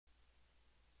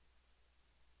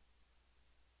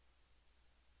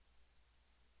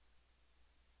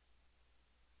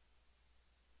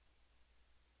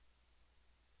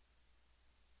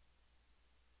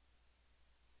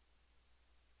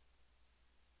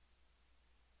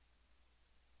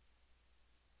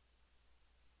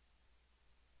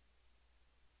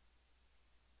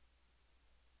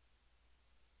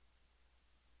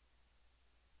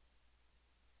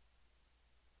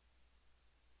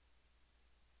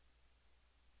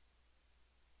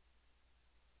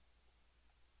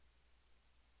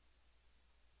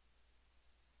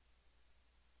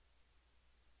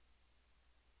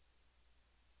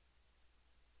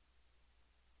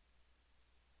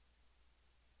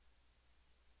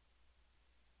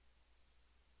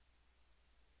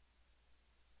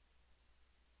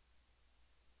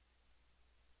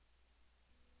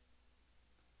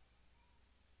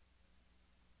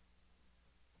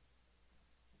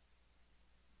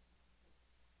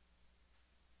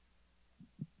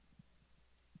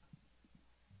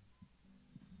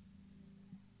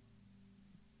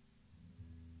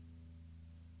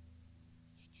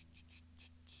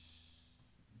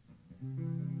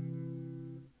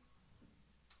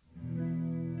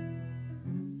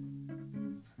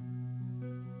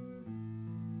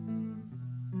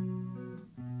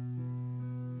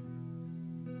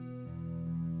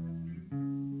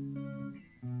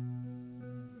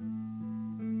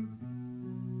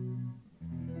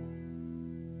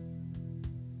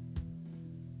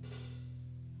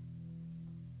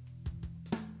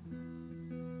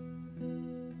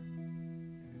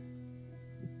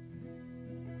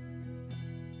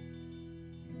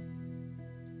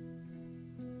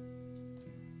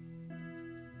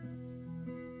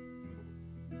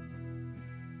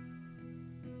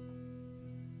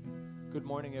Good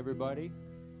morning, everybody.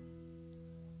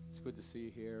 It's good to see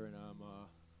you here, and I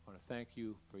want to thank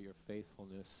you for your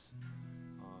faithfulness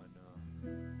on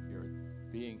your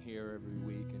being here every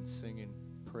week and singing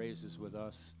praises with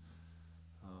us.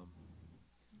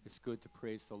 It's good to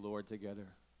praise the Lord together.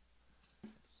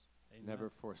 Amen. Never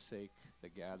forsake the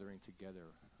gathering together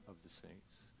of the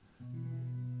saints.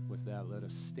 With that, let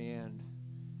us stand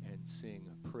and sing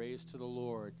praise to the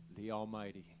Lord, the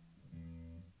Almighty.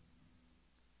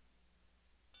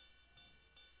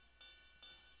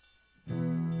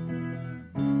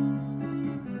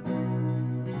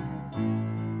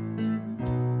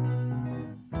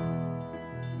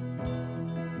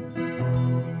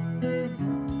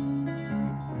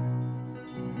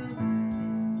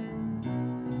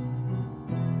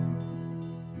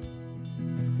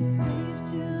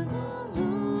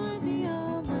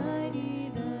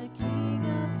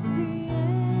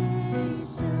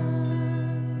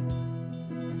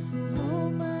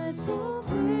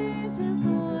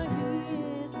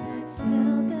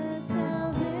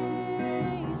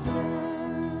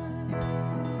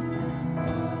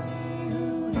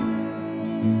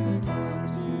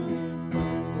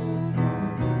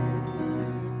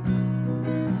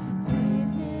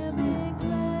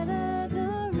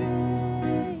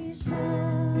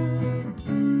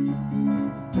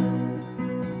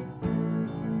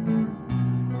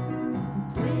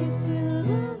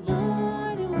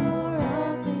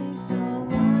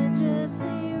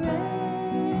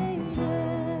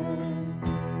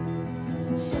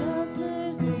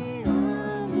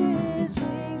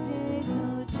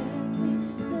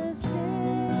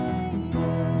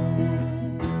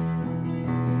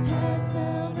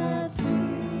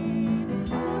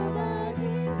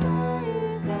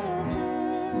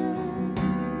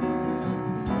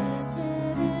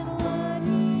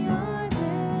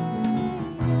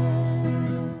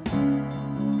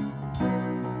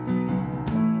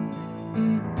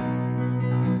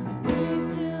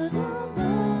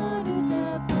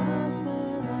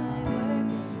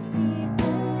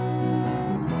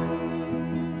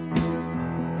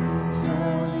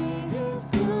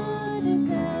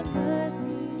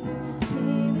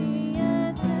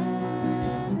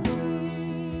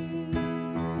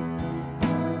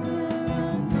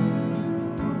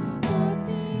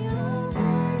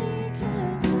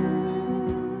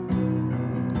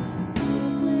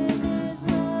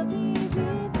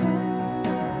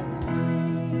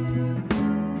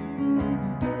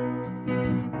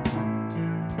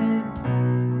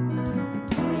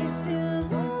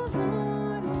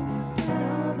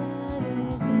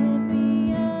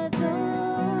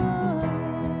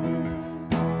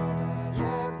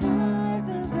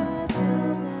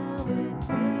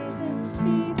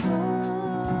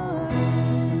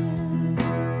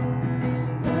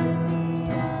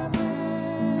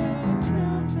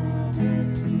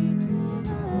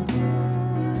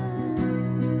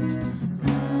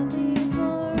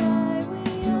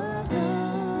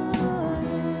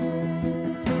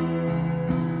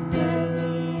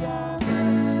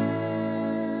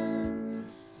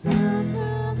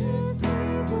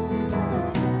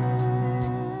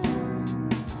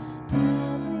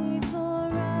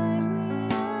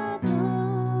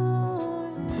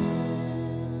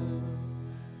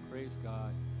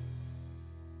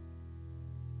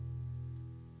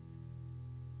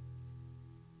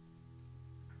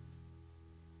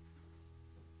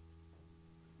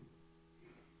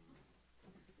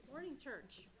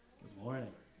 Church. Good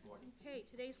morning. Okay,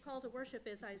 today's call to worship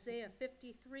is Isaiah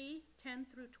 53, 10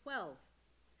 through 12.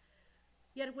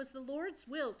 Yet it was the Lord's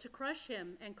will to crush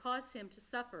him and cause him to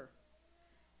suffer.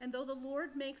 And though the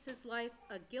Lord makes his life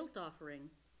a guilt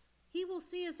offering, he will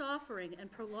see his offering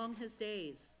and prolong his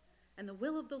days, and the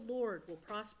will of the Lord will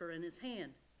prosper in his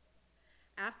hand.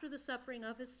 After the suffering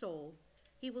of his soul,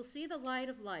 he will see the light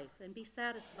of life and be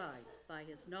satisfied. By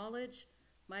his knowledge,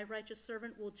 my righteous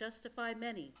servant will justify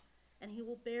many, and he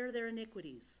will bear their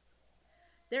iniquities.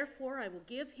 Therefore I will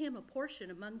give him a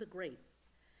portion among the great,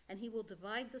 and he will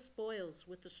divide the spoils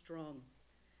with the strong,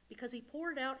 because he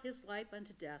poured out his life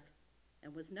unto death,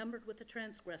 and was numbered with the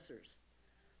transgressors.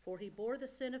 For he bore the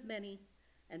sin of many,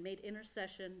 and made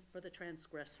intercession for the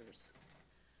transgressors.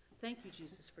 Thank you,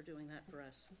 Jesus, for doing that for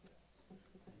us.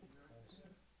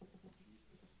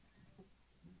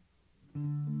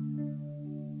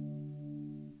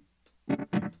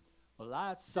 Well,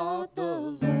 I sought the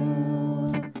Lord,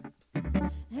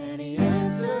 and he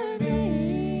answered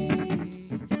me,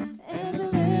 and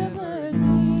delivered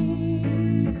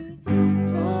me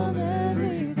from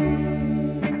every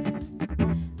fear.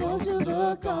 Those who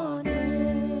look on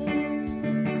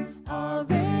him are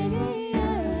radiant,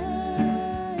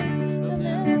 they'll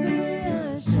never be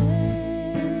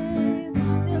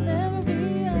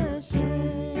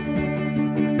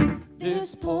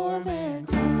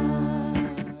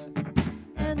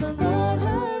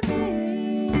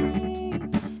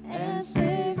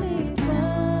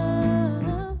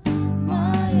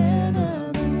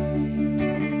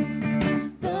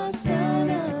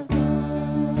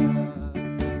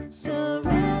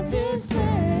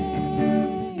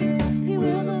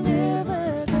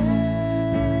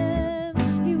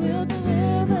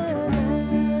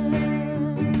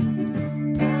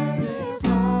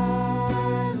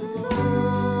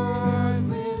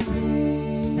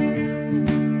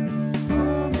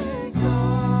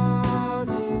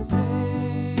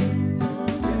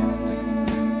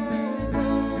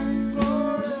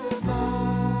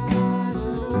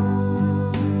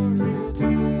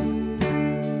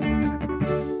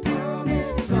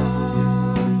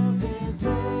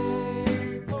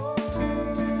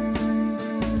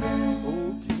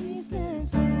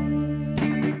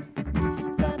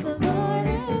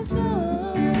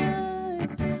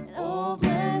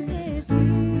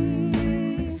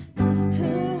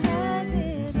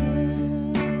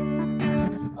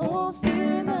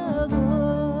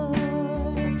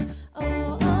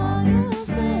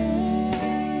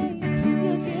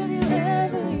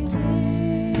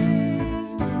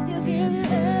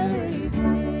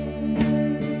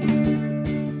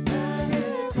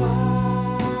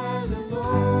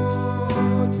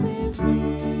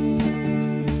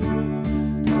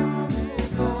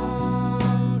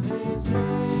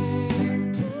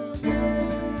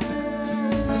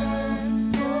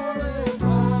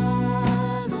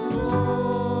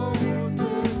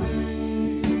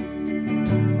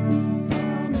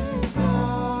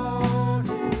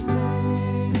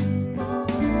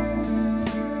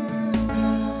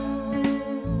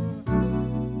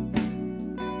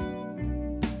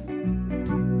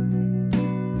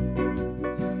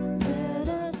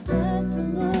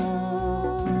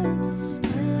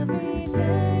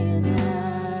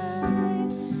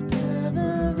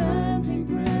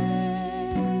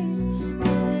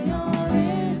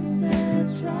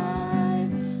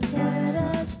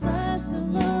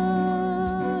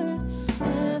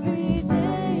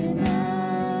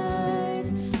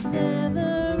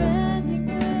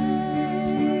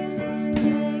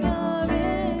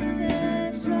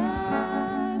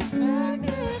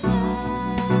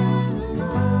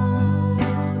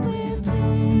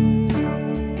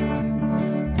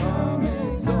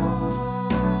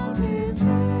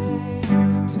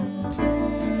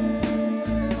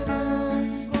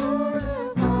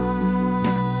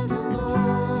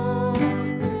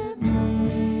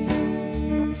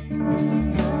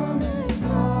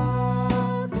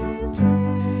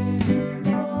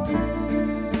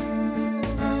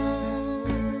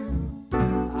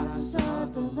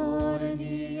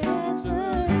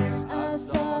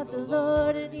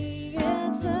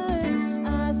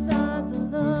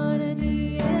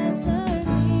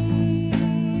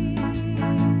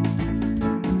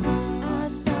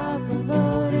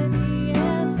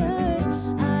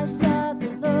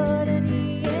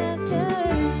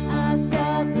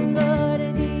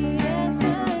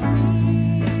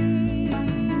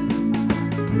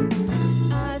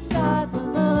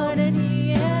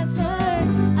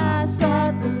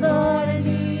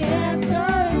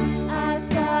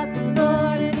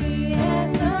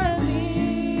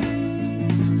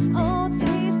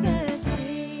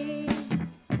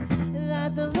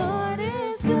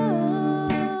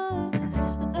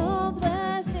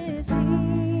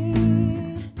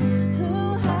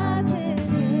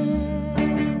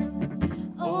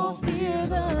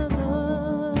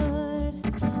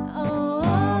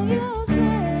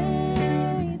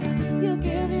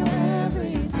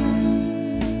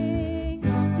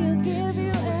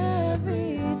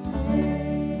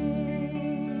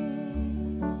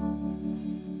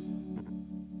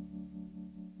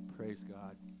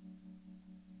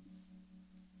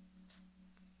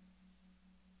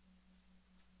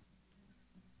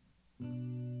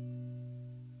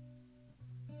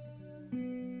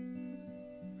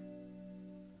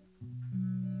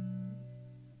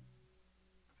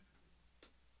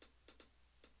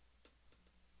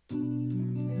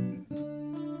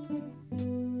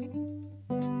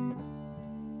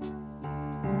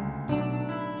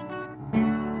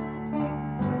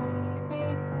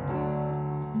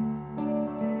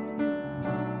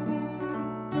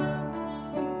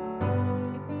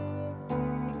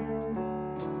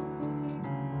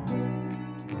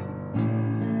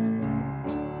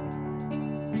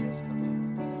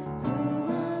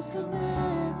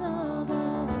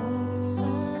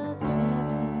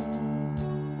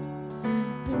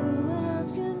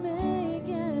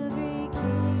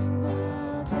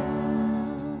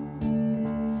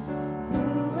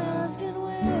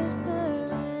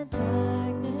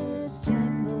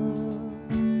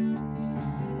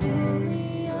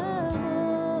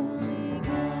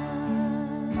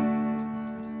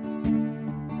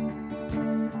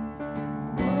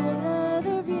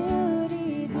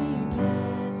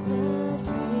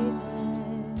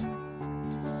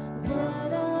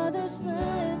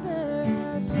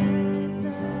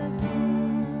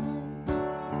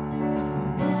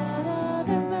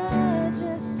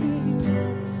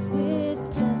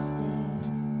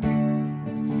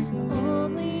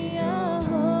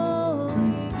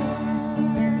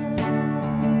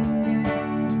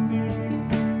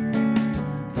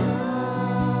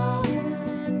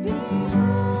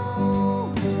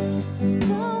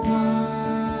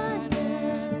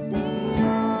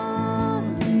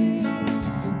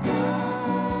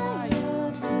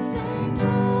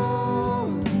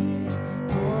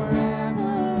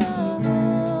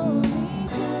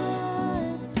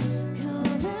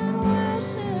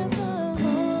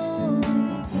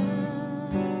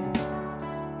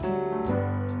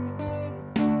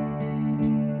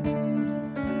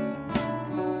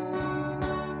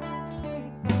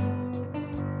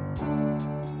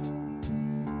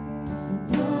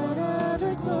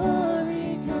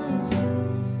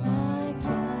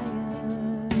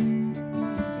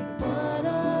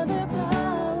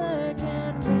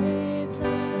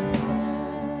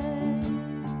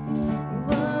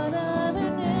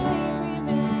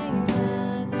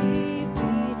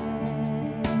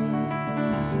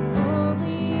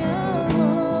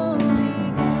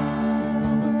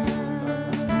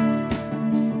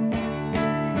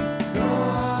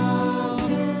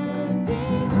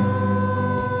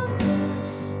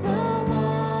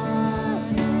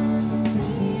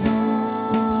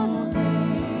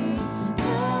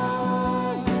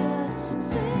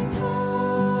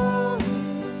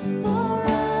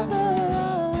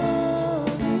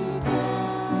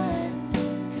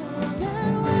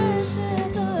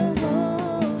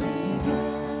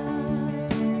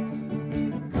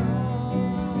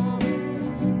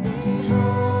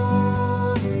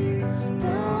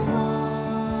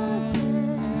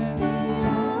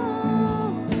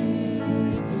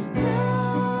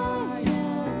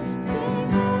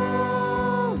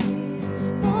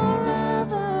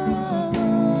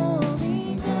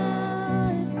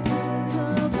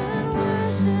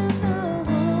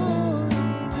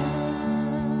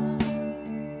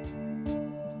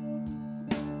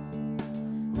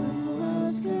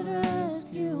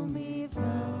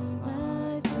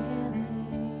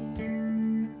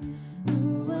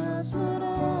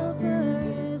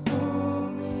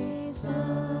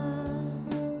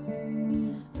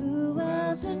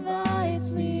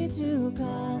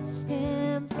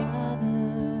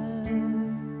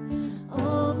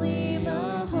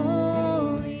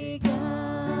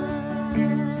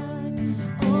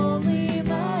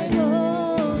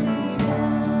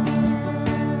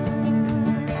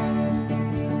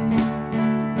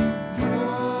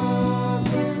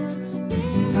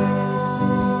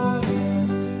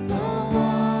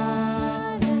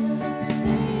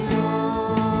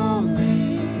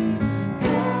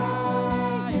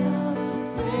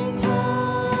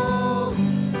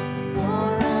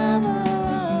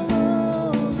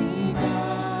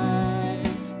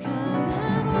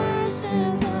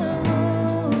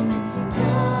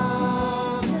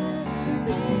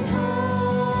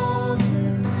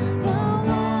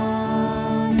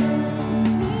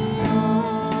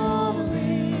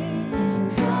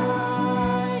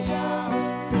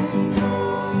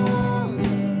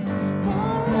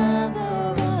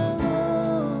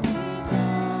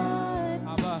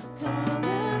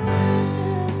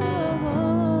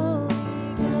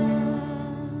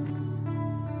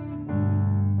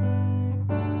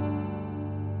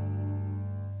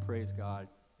Praise God.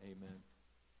 Amen.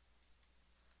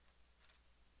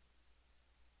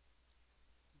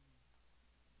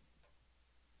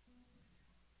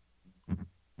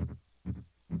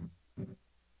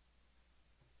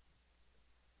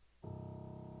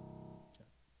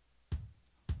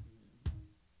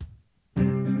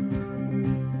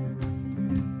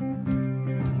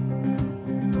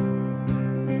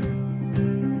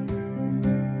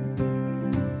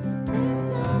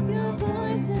 Lift up your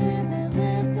voices and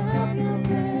lift up your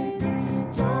praise.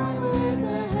 Join with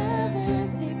the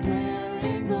heavens,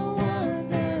 declaring the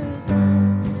wonders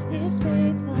of His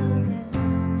faithfulness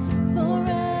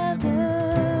forever.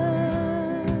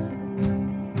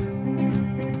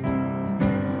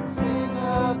 Sing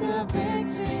of the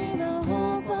victory, the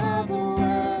hope of the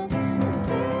world. The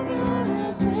Savior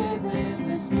has risen,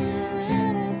 the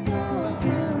Spirit has come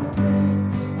to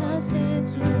bring us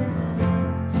into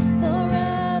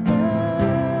forever.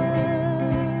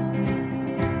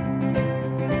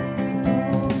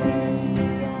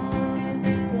 We are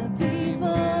the people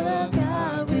of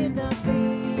God with the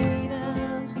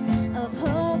freedom of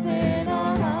hope in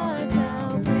our hearts.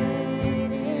 How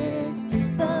great is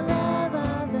the love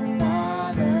of the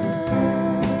Father.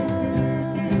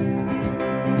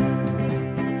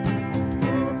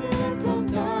 Lifted from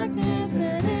darkness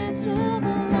and into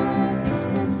the light,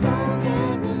 the sons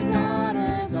and the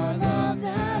daughters are loved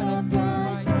at a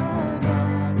price. Our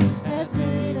God has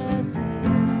made us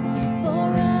His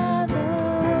forever.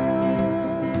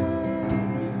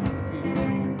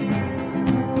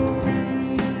 We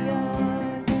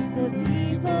are the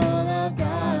people of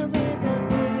God with the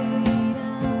freedom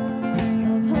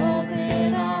of hope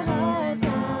in our hearts.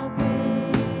 How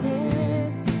great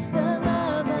is the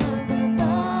love of the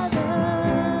Father.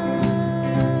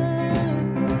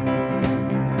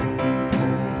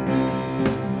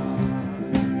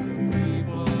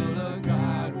 People of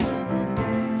God, With the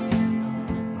freedom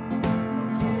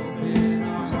of hope in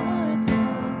our hearts,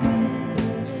 how great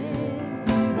is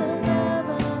the love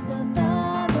of the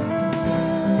Father.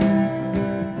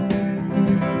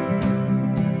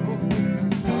 This is the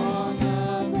song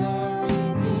of the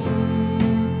redeemed,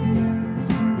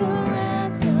 the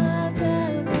ransomed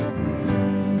and the free,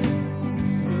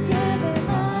 given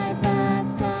life at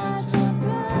such a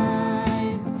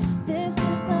price. This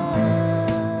is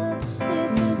love,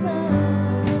 this is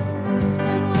love.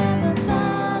 And when the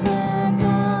Father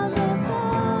calls us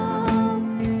home,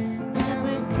 and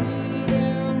we're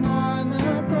seated on the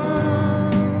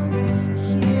throne,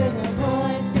 hear the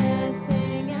voices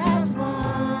sing as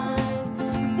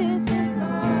one. This is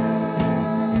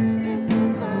love, this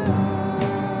is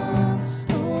love.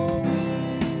 Oh,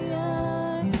 we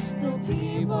are the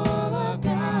people of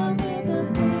God with the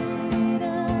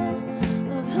freedom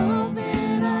of hope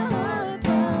in our hearts.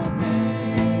 How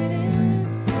great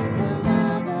is the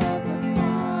love of the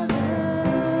Father.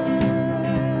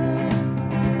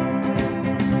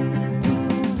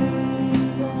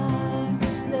 We are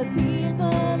the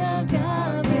people of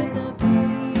God with the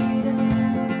freedom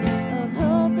of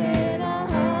hope in our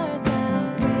hearts.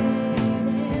 How great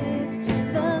is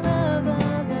the love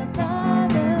of the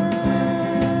Father.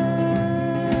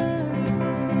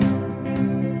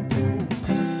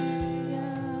 We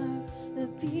are the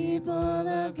people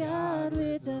of God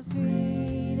with the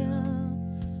freedom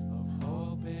of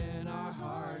hope in our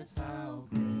hearts. How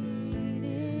great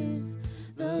is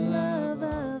the love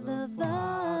of the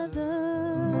Father.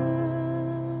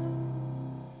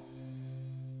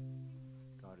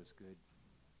 God is good.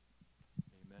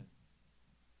 Amen.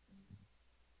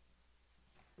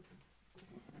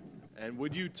 And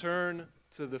would you turn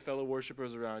to the fellow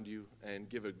worshipers around you and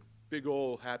give a big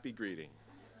old happy greeting?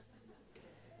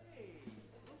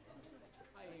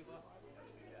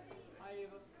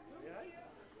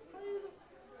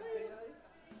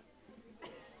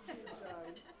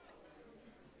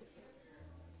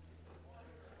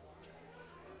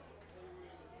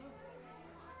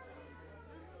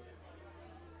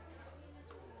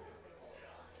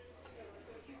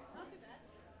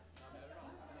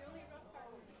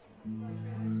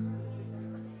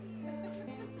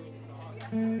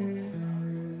 We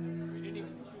didn't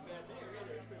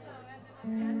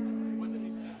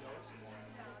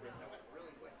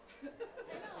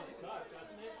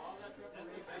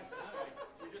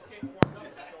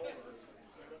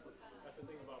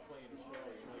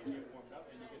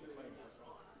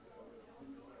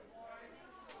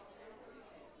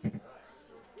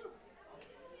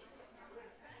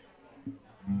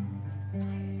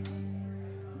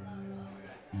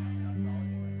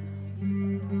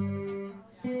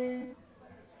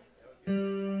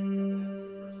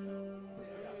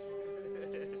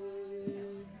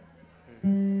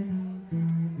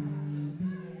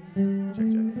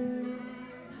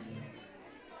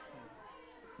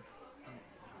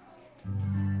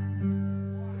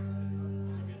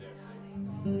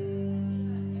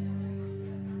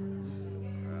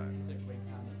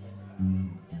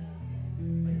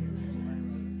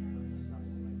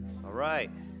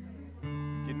right.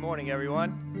 Good morning,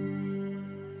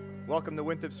 everyone. Welcome to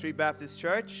Winthrop Street Baptist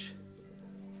Church.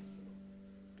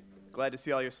 Glad to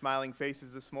see all your smiling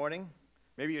faces this morning.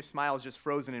 Maybe your smile is just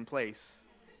frozen in place.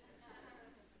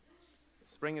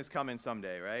 Spring is coming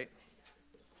someday, right?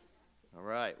 All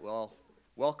right, well,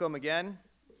 welcome again.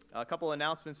 A couple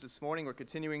announcements this morning. We're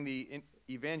continuing the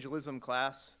evangelism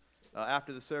class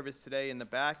after the service today in the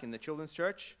back in the children's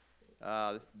church.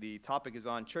 The topic is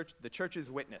on the church's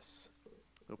witness.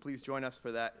 So please join us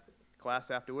for that class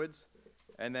afterwards.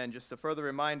 And then just a further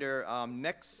reminder,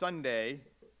 next Sunday,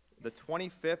 the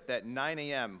 25th at 9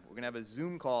 a.m., we're going to have a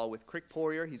Zoom call with Crick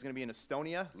Poirier. He's going to be in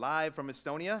Estonia, live from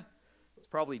Estonia. It's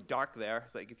probably dark there.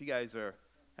 It's like if you guys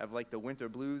have like the winter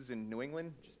blues in New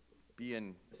England, just be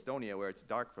in Estonia where it's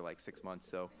dark for like 6 months.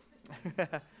 So,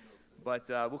 but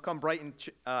we'll come brighten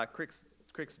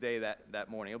Crick's day that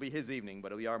morning. It'll be his evening,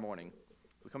 but it'll be our morning.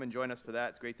 So come and join us for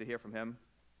that. It's great to hear from him.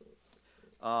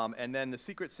 And then the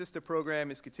Secret Sister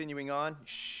program is continuing on.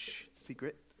 Shh,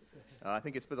 secret. I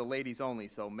think it's for the ladies only,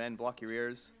 so men, block your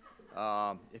ears.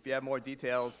 If you have more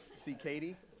details, see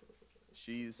Katie.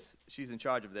 She's in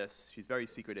charge of this. She's very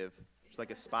secretive. She's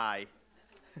like a spy.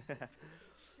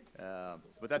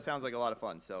 But that sounds like a lot of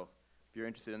fun. So if you're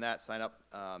interested in that, sign up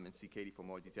and see Katie for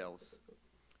more details.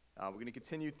 We're going to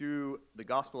continue through the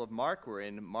Gospel of Mark. We're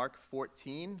in Mark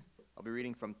 14. I'll be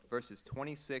reading from verses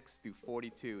 26 through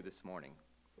 42 this morning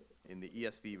in the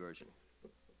ESV version.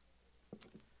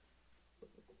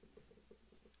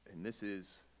 And this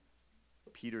is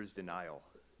Peter's denial.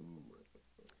 Ooh.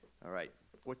 All right,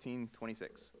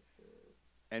 14:26.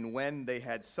 And when they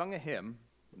had sung a hymn,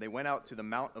 they went out to the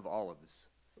Mount of Olives.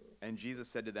 And Jesus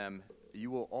said to them,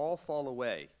 "You will all fall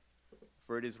away.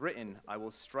 For it is written, I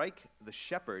will strike the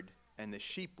shepherd, and the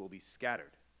sheep will be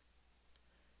scattered.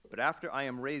 But after I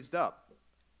am raised up,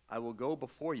 I will go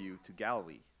before you to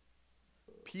Galilee."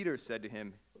 Peter said to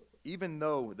him, "Even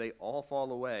though they all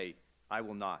fall away, I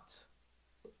will not."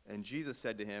 And Jesus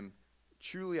said to him,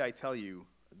 "Truly I tell you,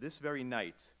 this very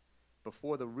night,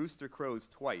 before the rooster crows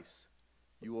twice,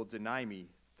 you will deny me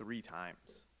 3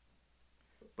 times.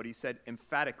 But he said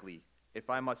emphatically, "If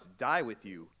I must die with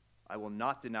you, I will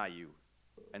not deny you."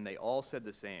 And they all said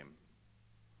the same.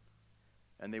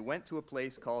 And they went to a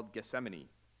place called Gethsemane.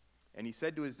 And he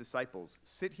said to his disciples,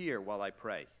 "Sit here while I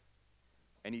pray."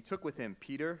 And he took with him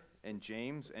Peter and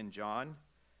James and John,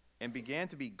 and began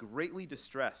to be greatly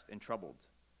distressed and troubled.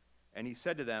 And he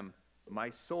said to them,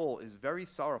 "My soul is very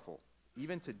sorrowful,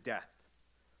 even to death.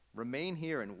 Remain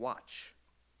here and watch."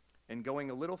 And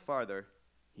going a little farther,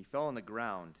 he fell on the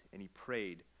ground, and he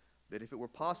prayed that if it were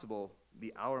possible,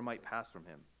 the hour might pass from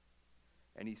him.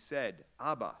 And he said,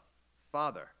 "Abba,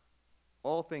 Father,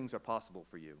 all things are possible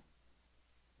for you.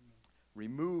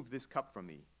 Remove this cup from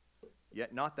me,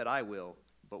 yet not that I will,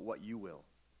 but what you will."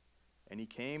 And he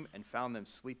came and found them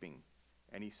sleeping.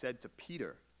 And he said to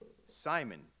Peter,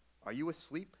 "Simon, are you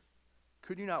asleep?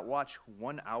 Could you not watch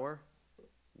 1 hour?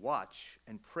 Watch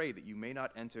and pray that you may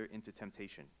not enter into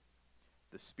temptation.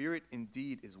 The spirit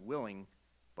indeed is willing,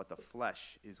 but the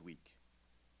flesh is weak."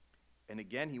 And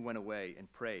again he went away and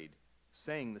prayed,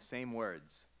 saying the same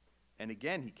words. And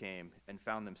again he came and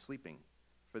found them sleeping,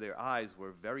 for their eyes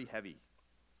were very heavy,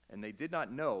 and they did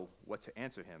not know what to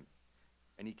answer him.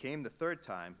 And he came the 3rd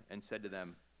time and said to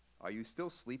them, "Are you still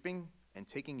sleeping and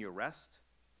taking your rest?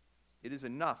 It is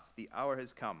enough, the hour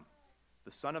has come.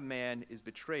 The Son of Man is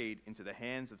betrayed into the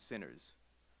hands of sinners.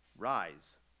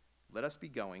 Rise, let us be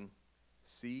going.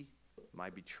 See, my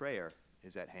betrayer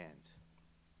is at hand."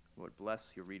 Lord,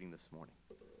 bless your reading this morning.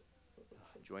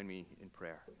 Join me in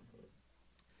prayer.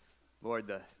 Lord,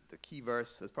 the key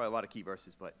verse, there's probably a lot of key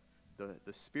verses, but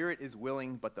the spirit is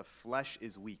willing, but the flesh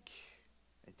is weak.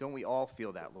 And don't we all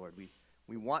feel that, Lord?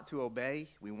 We want to obey.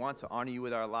 We want to honor you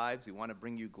with our lives. We want to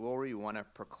bring you glory. We want to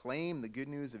proclaim the good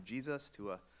news of Jesus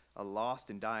to a lost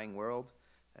and dying world.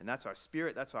 And that's our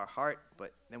spirit, that's our heart.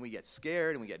 But then we get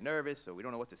scared and we get nervous, so we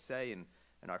don't know what to say, and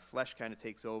our flesh kind of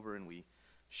takes over, and we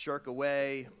shirk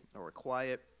away, or we're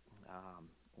quiet,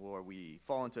 or we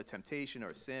fall into a temptation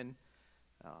or a sin.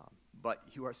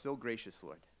 But you are so gracious,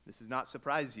 Lord. This does not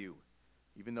surprise you.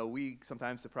 Even though we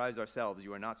sometimes surprise ourselves,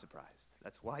 you are not surprised.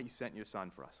 That's why you sent your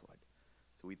Son for us, Lord.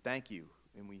 So we thank you,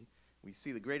 and we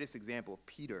see the greatest example of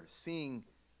Peter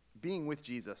being with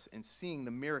Jesus and seeing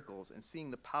the miracles and seeing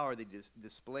the power that he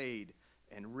displayed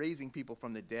and raising people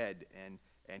from the dead, and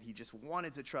he just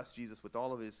wanted to trust Jesus with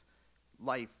all of his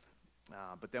life.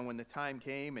 But then when the time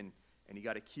came and he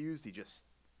got accused, he just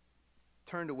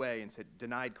turned away and said,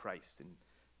 denied Christ,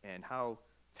 and how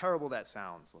terrible that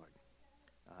sounds, Lord.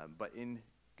 But in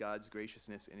God's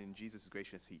graciousness and in Jesus'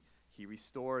 graciousness, he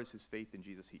restores his faith in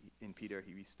Jesus, in Peter.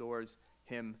 He restores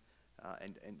him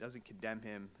and doesn't condemn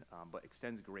him, but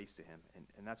extends grace to him.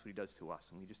 And that's what he does to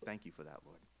us. And we just thank you for that,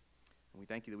 Lord. And we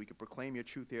thank you that we could proclaim your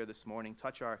truth here this morning.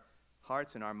 Touch our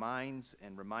hearts and our minds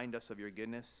and remind us of your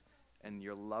goodness and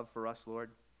your love for us,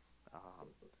 Lord.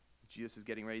 Jesus is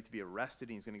getting ready to be arrested,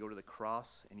 and he's going to go to the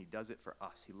cross, and he does it for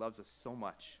us. He loves us so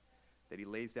much that he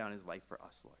lays down his life for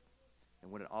us, Lord. And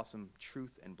what an awesome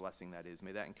truth and blessing that is.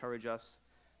 May that encourage us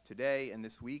today and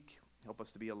this week. Help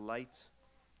us to be a light.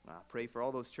 Pray for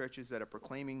all those churches that are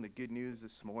proclaiming the good news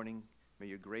this morning. May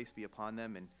your grace be upon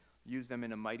them and use them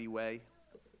in a mighty way.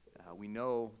 We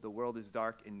know the world is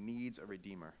dark and needs a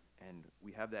redeemer, and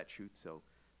we have that truth. So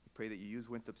we pray that you use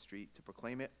Winthrop Street to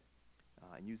proclaim it,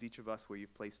 and use each of us where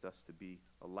you've placed us to be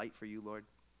a light for you, Lord.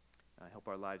 Help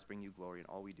our lives bring you glory in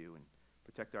all we do, and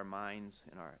protect our minds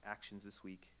and our actions this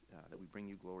week, that we bring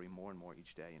you glory more and more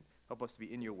each day. And help us to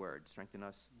be in your word. Strengthen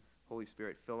us. Holy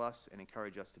Spirit, fill us and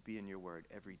encourage us to be in your word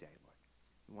every day, Lord.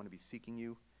 We want to be seeking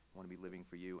you. We want to be living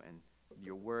for you. And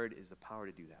your word is the power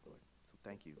to do that, Lord. So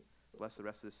thank you. Bless the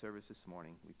rest of the service this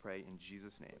morning. We pray in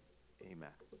Jesus' name. Amen.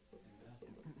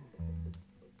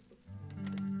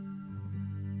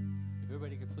 If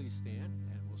everybody could please stand,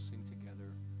 and we'll sing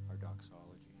together our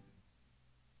doxology.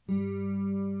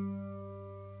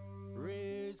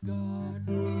 Praise God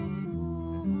from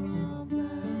whom all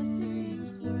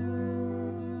blessings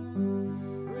flow.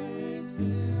 Praise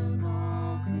him,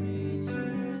 all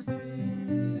creatures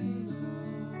sing.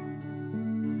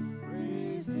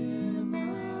 Praise him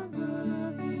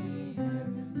above the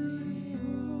heavenly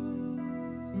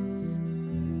host.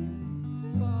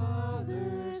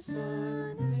 Father,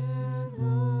 Son, and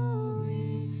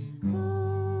Holy Ghost.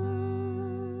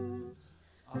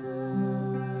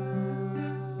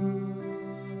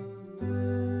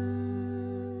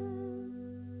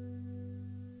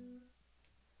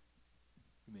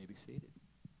 You may be seated.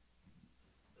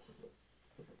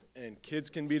 And kids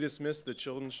can be dismissed to the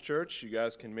Children's Church. You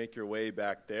guys can make your way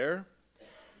back there.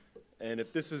 And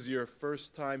if this is your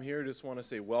first time here, just want to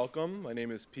say welcome. My name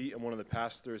is Pete. I'm one of the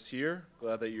pastors here.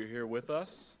 Glad that you're here with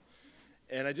us.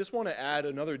 And I just want to add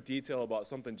another detail about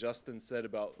something Justin said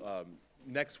about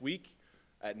next week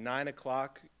at 9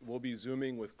 o'clock, we'll be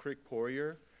Zooming with Crick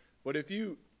Poirier. But if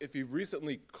you've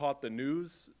recently caught the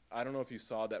news, I don't know if you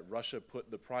saw that Russia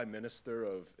put the Prime Minister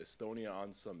of Estonia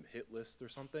on some hit list or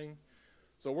something.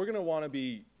 So we're going to want to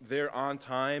be there on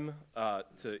time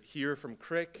to hear from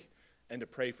Crick and to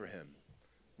pray for him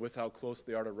with how close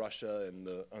they are to Russia and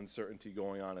the uncertainty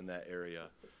going on in that area.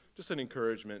 Just an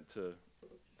encouragement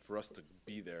for us to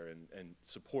be there and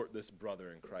support this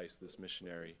brother in Christ, this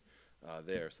missionary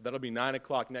there. So that'll be 9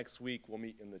 o'clock next week. We'll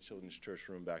meet in the Children's Church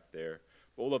room back there.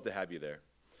 But we'll love to have you there.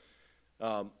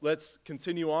 Let's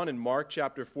continue on in Mark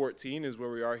chapter 14 is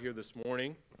where we are here this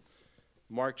morning.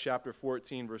 Mark chapter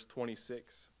 14, verse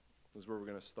 26 is where we're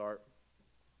going to start.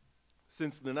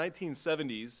 Since the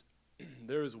 1970s,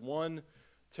 there is one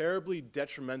terribly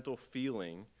detrimental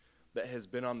feeling that has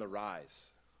been on the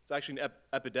rise. It's actually an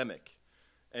epidemic,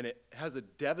 and it has a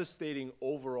devastating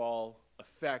overall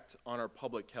effect on our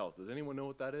public health. Does anyone know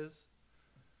what that is?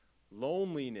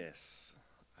 Loneliness.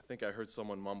 I think I heard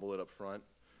someone mumble it up front.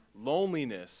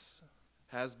 Loneliness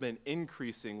has been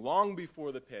increasing long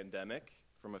before the pandemic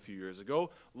from a few years ago,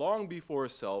 long before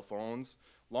cell phones,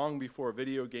 long before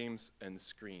video games and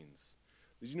screens.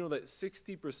 Did you know that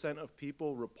 60% of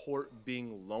people report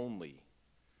being lonely?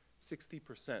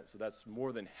 60%, so that's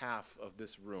more than half of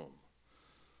this room.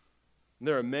 And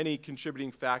there are many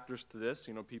contributing factors to this.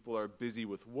 You know, people are busy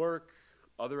with work,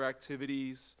 other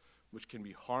activities, which can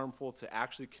be harmful to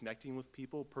actually connecting with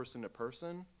people person to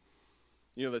person.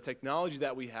 You know, the technology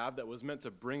that we have that was meant to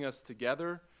bring us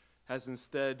together has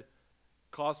instead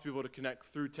caused people to connect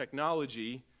through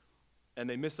technology, and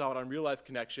they miss out on real-life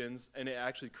connections, and it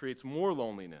actually creates more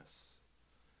loneliness.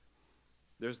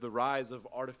 There's the rise of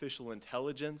artificial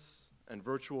intelligence, and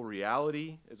virtual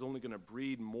reality is only going to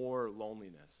breed more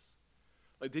loneliness.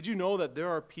 Like, did you know that there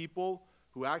are people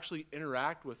who actually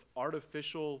interact with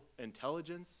artificial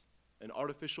intelligence and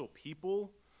artificial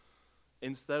people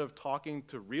instead of talking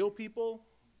to real people?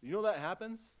 You know that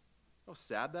happens? How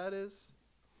sad that is?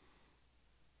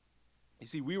 You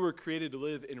see, we were created to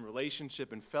live in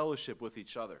relationship and fellowship with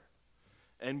each other.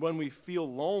 And when we feel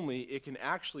lonely, it can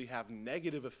actually have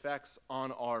negative effects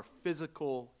on our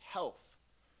physical health.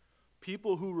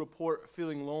 People who report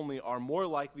feeling lonely are more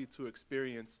likely to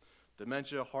experience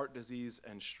dementia, heart disease,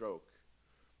 and stroke.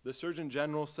 The Surgeon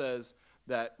General says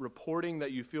that reporting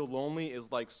that you feel lonely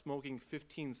is like smoking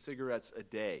 15 cigarettes a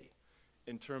day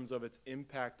in terms of its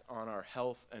impact on our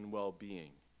health and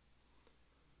well-being.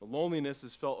 Loneliness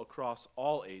is felt across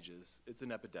all ages. It's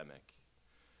an epidemic.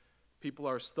 People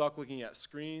are stuck looking at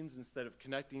screens instead of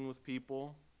connecting with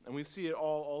people. And we see it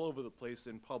all over the place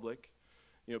in public.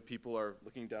 You know, people are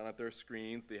looking down at their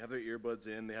screens. They have their earbuds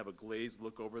in. They have a glazed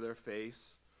look over their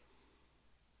face.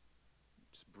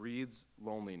 It just breeds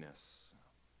loneliness.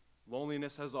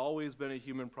 Loneliness has always been a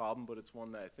human problem, but it's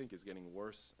one that I think is getting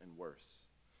worse and worse.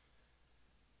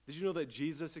 Did you know that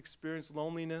Jesus experienced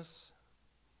loneliness?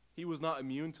 He was not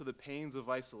immune to the pains of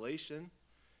isolation.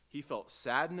 He felt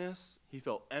sadness. He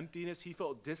felt emptiness. He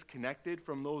felt disconnected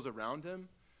from those around him.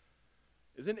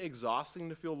 Isn't it exhausting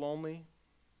to feel lonely?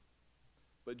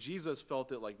 But Jesus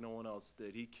felt it like no one else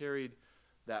did. He carried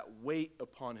that weight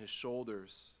upon his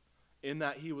shoulders in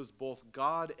that he was both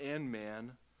God and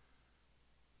man.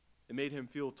 It made him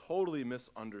feel totally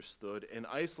misunderstood and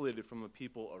isolated from the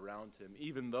people around him.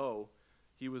 Even though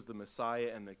he was the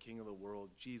Messiah and the King of the world,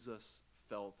 Jesus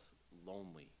felt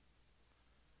lonely.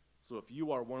 So if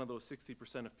you are one of those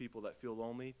 60% of people that feel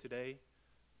lonely today,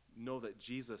 know that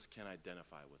Jesus can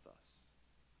identify with us.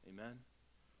 Amen?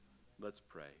 Let's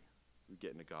pray. We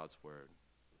get into God's word.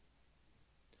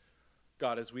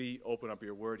 God, as we open up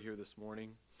your word here this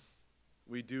morning,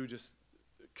 we do just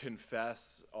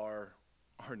confess our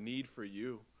need for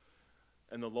you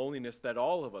and the loneliness that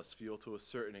all of us feel to a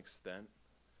certain extent,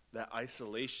 that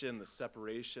isolation, the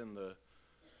separation, the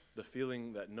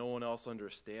feeling that no one else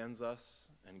understands us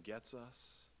and gets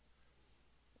us.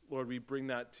 Lord, we bring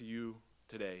that to you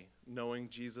today, knowing,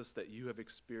 Jesus, that you have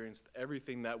experienced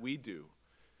everything that we do.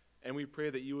 And we pray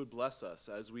that you would bless us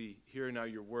as we hear now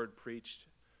your word preached.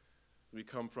 We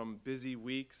come from busy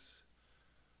weeks,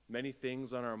 many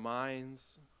things on our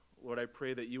minds. Lord, I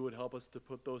pray that you would help us to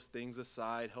put those things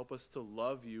aside, help us to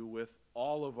love you with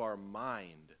all of our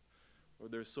mind.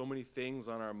 Lord, there's so many things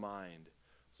on our mind.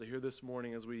 So here this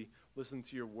morning as we listen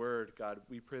to your word, God,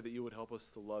 we pray that you would help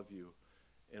us to love you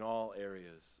in all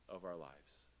areas of our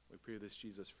lives. We pray this,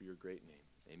 Jesus, for your great name.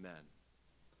 Amen.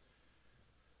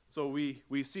 So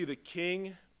we see the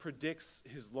king predicts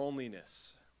his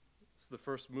loneliness. It's the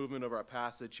first movement of our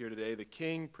passage here today. The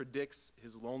king predicts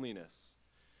his loneliness.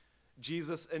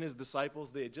 Jesus and his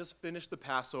disciples, they had just finished the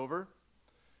Passover,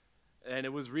 and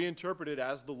it was reinterpreted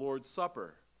as the Lord's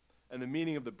Supper. And the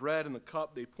meaning of the bread and the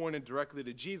cup, they pointed directly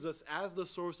to Jesus as the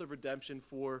source of redemption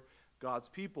for God's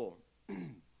people.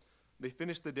 They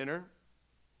finished the dinner,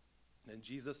 and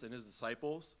Jesus and his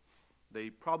disciples, they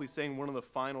probably sang one of the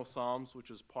final psalms, which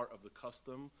was part of the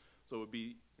custom. So it would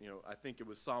be, I think it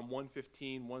was Psalm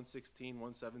 115, 116,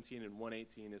 117, and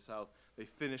 118 is how they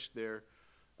finished their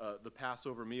the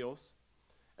Passover meals.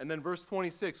 And then verse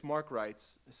 26, Mark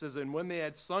writes, it says, "And when they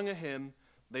had sung a hymn,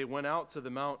 they went out to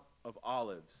the Mount of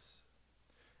Olives."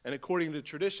 And according to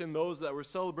tradition, those that were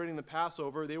celebrating the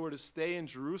Passover, they were to stay in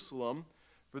Jerusalem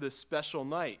for this special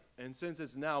night. And since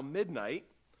it's now midnight,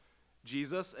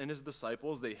 Jesus and his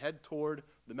disciples, they head toward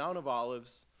the Mount of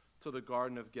Olives to the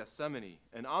Garden of Gethsemane.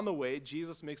 And on the way,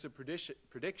 Jesus makes a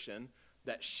prediction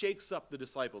that shakes up the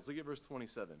disciples. Look at verse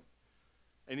 27.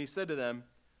 And he said to them,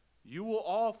 "You will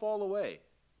all fall away,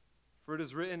 for it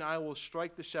is written, I will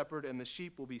strike the shepherd, and the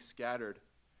sheep will be scattered.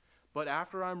 But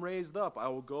after I'm raised up, I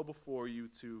will go before you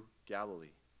to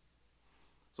Galilee."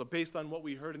 So based on what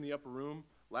we heard in the upper room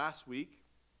last week,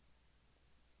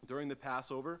 during the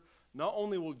Passover, not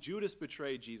only will Judas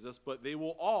betray Jesus, but they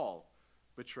will all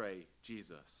betray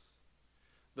Jesus.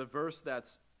 The verse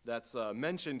that's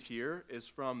mentioned here is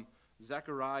from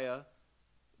Zechariah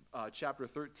chapter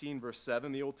 13, verse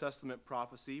 7, the Old Testament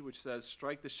prophecy, which says,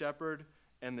 "Strike the shepherd,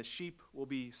 and the sheep will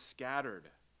be scattered."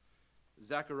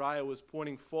 Zechariah was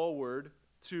pointing forward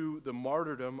to the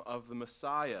martyrdom of the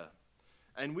Messiah.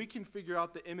 And we can figure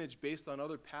out the image based on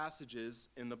other passages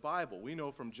in the Bible. We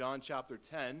know from John chapter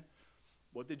 10,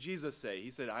 what did Jesus say? He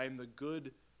said, "I am the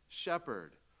good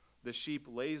shepherd. The sheep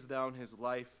lays down his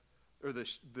life, or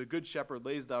the good shepherd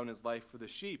lays down his life for the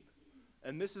sheep."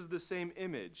 And this is the same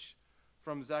image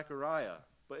from Zechariah.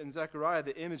 But in Zechariah,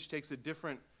 the image takes a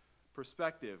different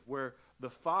perspective, where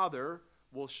the Father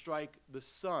will strike the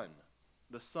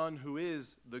Son who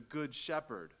is the good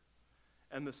shepherd.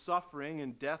 And the suffering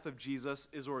and death of Jesus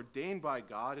is ordained by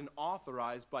God and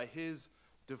authorized by his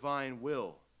divine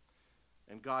will.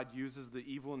 And God uses the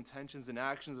evil intentions and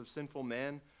actions of sinful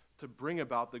man to bring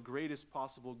about the greatest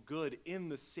possible good in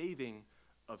the saving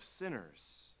of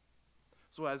sinners.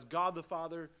 So as God the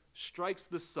Father strikes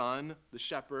the Son, the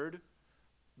shepherd,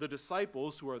 the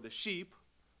disciples, who are the sheep,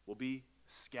 will be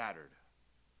scattered.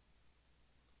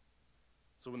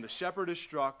 So when the shepherd is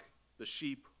struck, the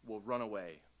sheep will run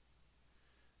away.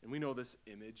 And we know this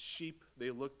image. Sheep,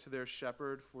 they look to their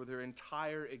shepherd for their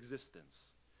entire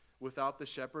existence. without the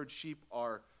shepherd, sheep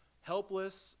are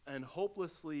helpless and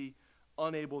hopelessly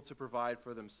unable to provide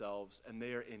for themselves, and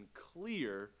they are in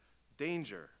clear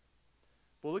danger.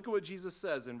 But look at what Jesus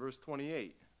says in verse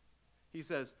 28. He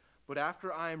says, "But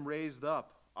after I am raised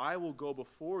up, I will go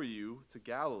before you to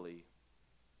Galilee."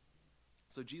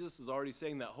 So Jesus is already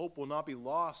saying that hope will not be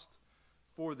lost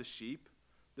for the sheep.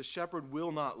 The shepherd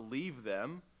will not leave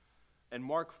them. And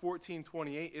Mark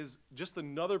 14:28 is just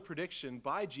another prediction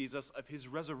by Jesus of his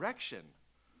resurrection.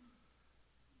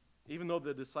 Even though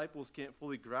the disciples can't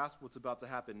fully grasp what's about to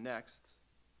happen next,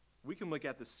 we can look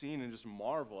at the scene and just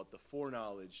marvel at the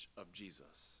foreknowledge of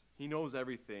Jesus. He knows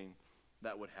everything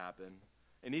that would happen.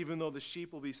 And even though the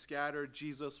sheep will be scattered,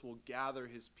 Jesus will gather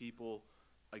his people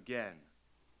again.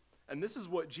 And this is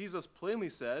what Jesus plainly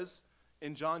says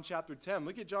in John chapter 10.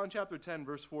 Look at John chapter 10,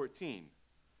 verse 14.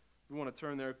 We want to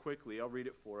turn there quickly. I'll read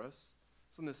it for us.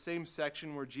 It's in the same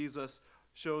section where Jesus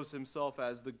shows himself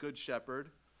as the good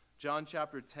shepherd. John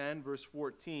chapter 10, verse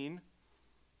 14.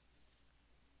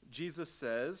 Jesus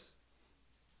says,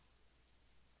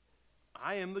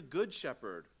 "I am the good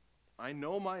shepherd. I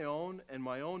know my own, and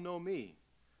my own know me.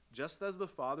 Just as the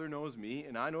Father knows me,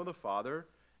 and I know the Father,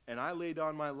 and I lay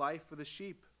down my life for the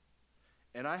sheep.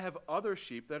 And I have other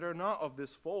sheep that are not of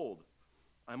this fold.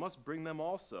 I must bring them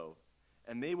also,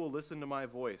 and they will listen to my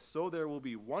voice. So there will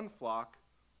be one flock,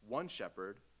 one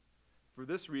shepherd. For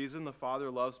this reason the Father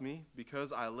loves me,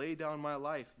 because I lay down my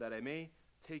life that I may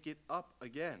take it up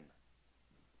again.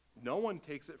 No one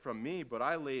takes it from me, but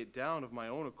I lay it down of my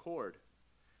own accord.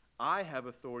 I have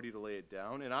authority to lay it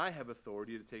down, and I have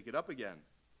authority to take it up again.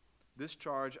 This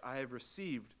charge I have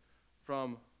received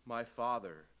from my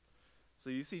Father." So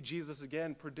you see, Jesus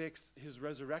again predicts his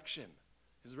resurrection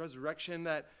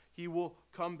that he will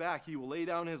come back, he will lay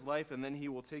down his life, and then he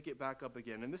will take it back up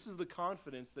again. And this is the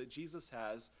confidence that Jesus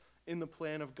has in the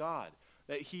plan of God,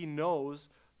 that he knows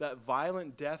that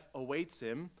violent death awaits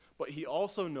him, but he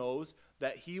also knows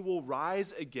that he will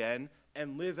rise again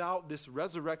and live out this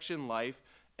resurrection life,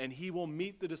 and he will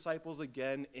meet the disciples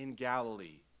again in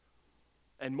Galilee.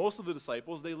 And most of the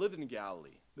disciples, they lived in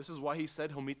Galilee. This is why he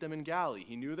said he'll meet them in Galilee.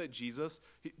 He knew that Jesus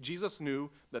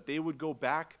knew that they would go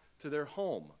back to their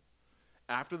home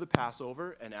after the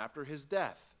Passover and after his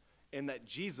death, and that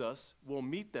Jesus will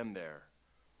meet them there.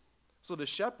 So the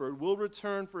shepherd will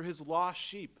return for his lost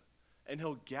sheep, and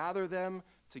he'll gather them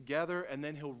together, and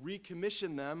then he'll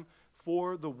recommission them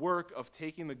for the work of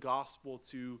taking the gospel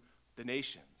to the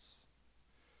nations.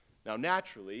 Now,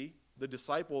 naturally, the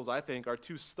disciples, I think, are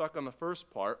too stuck on the first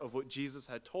part of what Jesus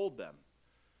had told them.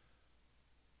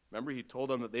 Remember, he told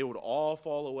them that they would all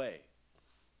fall away.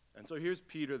 And so here's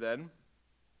Peter then,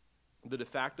 the de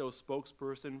facto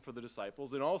spokesperson for the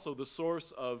disciples, and also the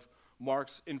source of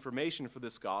Mark's information for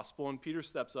this gospel. And Peter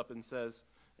steps up and says,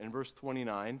 in verse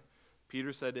 29,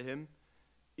 Peter said to him,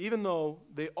 "Even though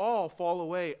they all fall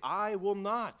away, I will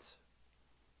not."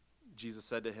 Jesus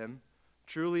said to him,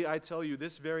 "Truly I tell you,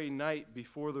 this very night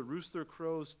before the rooster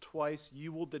crows twice,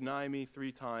 you will deny me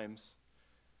 3 times.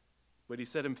 But he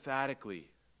said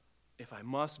emphatically, "If I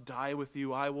must die with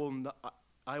you, I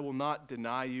will not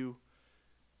deny you."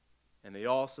 And they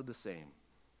all said the same.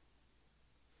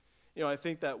 You know, I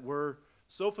think that we're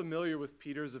so familiar with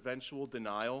Peter's eventual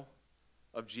denial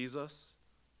of Jesus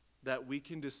that we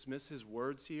can dismiss his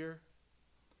words here.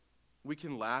 We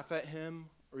can laugh at him,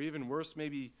 or even worse,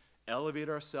 maybe elevate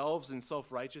ourselves in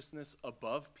self-righteousness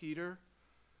above Peter.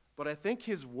 But I think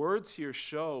his words here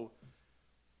show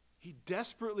he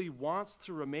desperately wants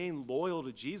to remain loyal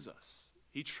to Jesus.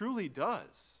 He truly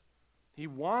does. He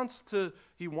wants to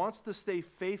stay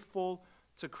faithful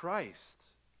to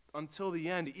Christ until the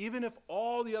end. Even if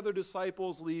all the other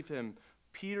disciples leave him,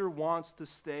 Peter wants to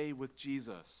stay with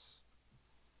Jesus.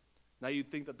 Now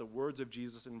you'd think that the words of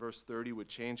Jesus in verse 30 would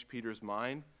change Peter's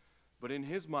mind, but in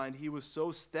his mind he was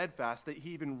so steadfast that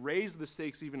he even raised the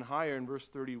stakes even higher in verse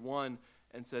 31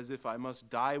 and says, "If I must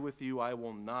die with you, I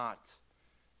will not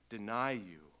deny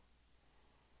you."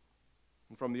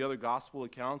 And from the other gospel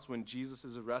accounts, when Jesus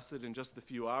is arrested in just a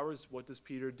few hours, what does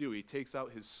Peter do? He takes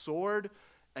out his sword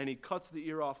and he cuts the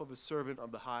ear off of a servant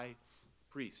of the high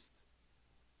priest.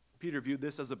 Peter viewed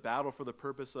this as a battle for the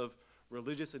purpose of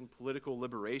religious and political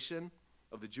liberation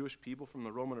of the Jewish people from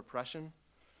the Roman oppression.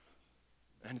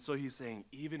 And so he's saying,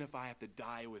 even if I have to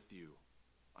die with you,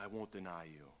 I won't deny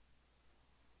you.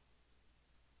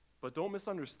 But don't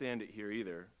misunderstand it here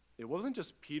either. It wasn't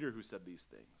just Peter who said these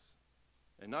things.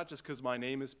 And not just because my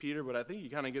name is Peter, but I think he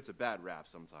kind of gets a bad rap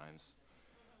sometimes.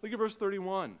 Look at verse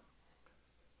 31.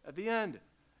 At the end,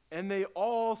 and they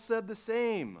all said the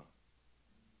same.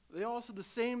 They all said the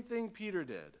same thing Peter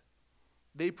did.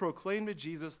 They proclaimed to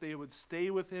Jesus they would stay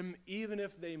with him even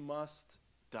if they must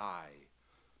die.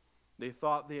 They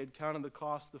thought they had counted the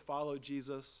cost to follow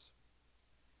Jesus,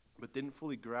 but didn't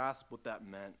fully grasp what that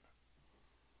meant.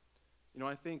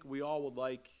 I think we all would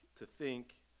like to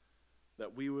think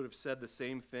that we would have said the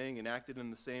same thing and acted in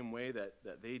the same way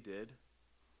that they did.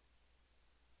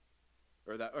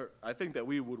 Or I think that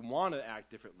we would want to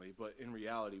act differently, but in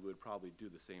reality, we would probably do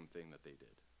the same thing that they did.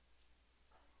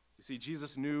 You see,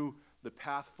 Jesus knew the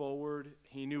path forward.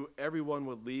 He knew everyone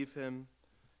would leave him.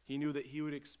 He knew that he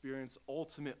would experience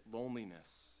ultimate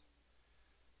loneliness.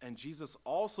 And Jesus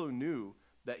also knew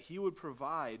that he would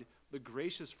provide the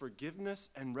gracious forgiveness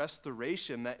and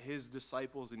restoration that his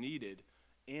disciples needed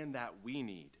and that we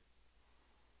need.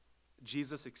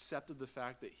 Jesus accepted the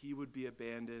fact that he would be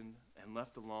abandoned and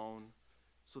left alone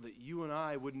so that you and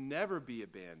I would never be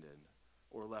abandoned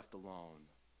or left alone.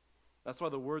 That's why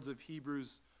the words of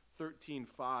Hebrews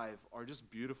 13:5 are just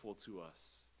beautiful to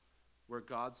us, where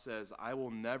God says, I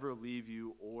will never leave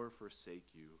you or forsake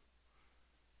you.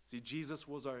 See, Jesus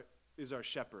is our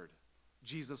shepherd.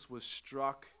 Jesus was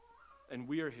struck, and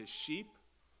we are his sheep,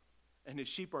 and his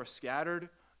sheep are scattered,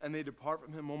 and they depart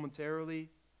from him momentarily,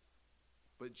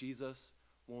 but Jesus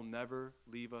will never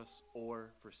leave us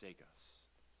or forsake us.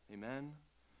 Amen?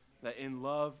 That in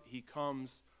love, he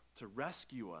comes to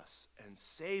rescue us and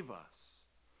save us.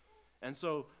 And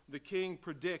so the king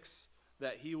predicts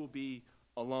that he will be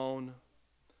alone.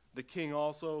 The king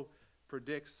also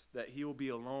predicts that he will be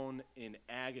alone in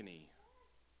agony.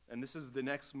 And this is the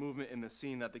next movement in the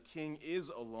scene, that the king is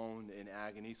alone in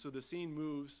agony. So the scene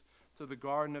moves to the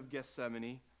Garden of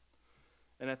Gethsemane.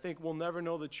 And I think we'll never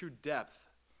know the true depth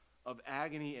of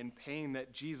agony and pain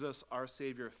that Jesus, our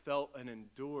Savior, felt and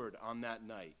endured on that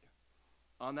night.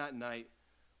 On that night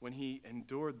when he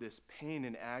endured this pain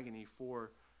and agony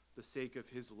for the sake of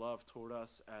his love toward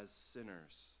us as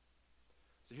sinners.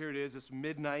 So here it is, it's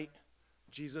midnight.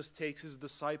 Jesus takes his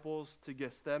disciples to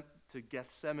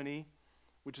Gethsemane,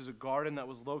 which is a garden that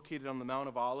was located on the Mount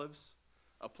of Olives,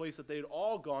 a place that they'd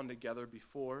all gone together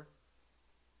before.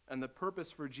 And the purpose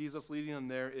for Jesus leading them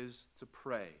there is to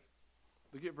pray.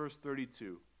 Look at verse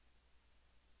 32.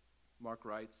 Mark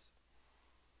writes,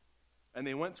 and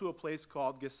they went to a place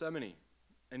called Gethsemane,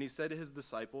 and he said to his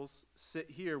disciples, sit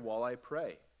here while I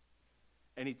pray.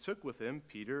 And he took with him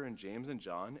Peter and James and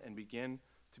John and began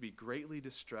to be greatly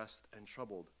distressed and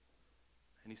troubled.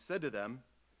 And he said to them,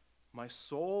 my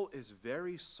soul is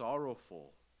very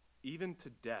sorrowful, even to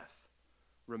death.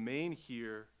 Remain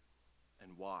here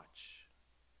and watch.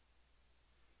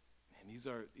 Man, these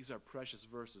are precious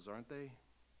verses, aren't they?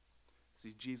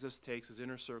 See, Jesus takes his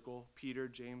inner circle, Peter,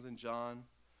 James, and John,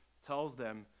 tells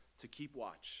them to keep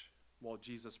watch while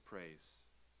Jesus prays.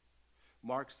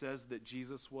 Mark says that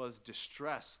Jesus was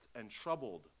distressed and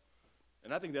troubled,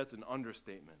 and I think that's an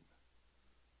understatement.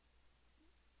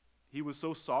 He was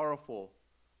so sorrowful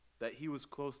that he was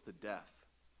close to death.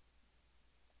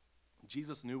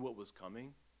 Jesus knew what was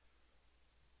coming.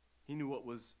 He knew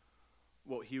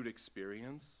what he would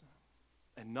experience,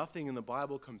 and nothing in the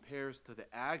Bible compares to the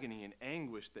agony and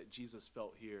anguish that Jesus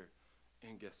felt here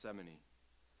in Gethsemane.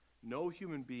 No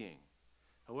human being,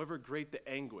 however great the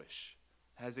anguish,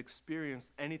 has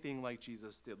experienced anything like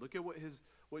Jesus did. Look at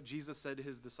what Jesus said to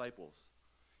his disciples.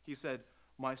 He said,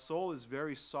 my soul is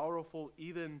very sorrowful,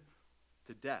 even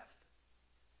to death.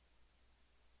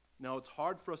 Now, it's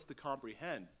hard for us to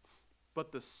comprehend,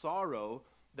 but the sorrow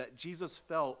that Jesus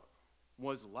felt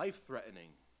was life-threatening.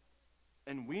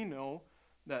 And we know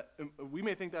that, we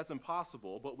may think that's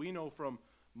impossible, but we know from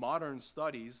modern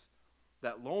studies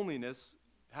that loneliness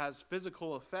has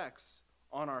physical effects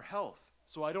on our health.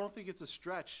 So I don't think it's a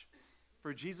stretch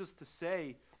for Jesus to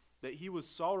say that he was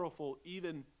sorrowful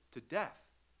even to death.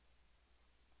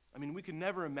 I mean, we can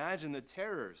never imagine the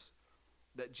terrors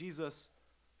that Jesus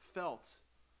felt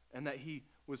and that he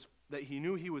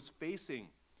knew he was facing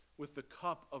with the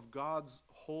cup of God's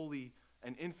holy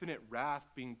and infinite wrath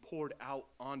being poured out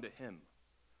onto him.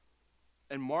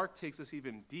 And Mark takes us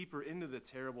even deeper into the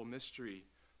terrible mystery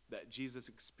that Jesus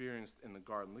experienced in the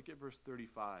garden. Look at verse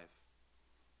 35.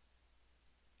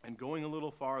 And going a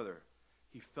little farther,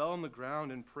 he fell on the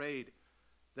ground and prayed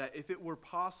that if it were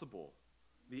possible,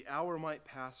 the hour might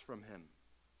pass from him.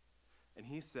 And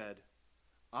he said,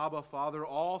 Abba, Father,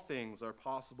 all things are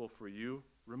possible for you.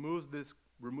 Remove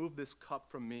this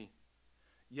cup from me.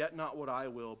 Yet not what I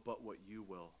will, but what you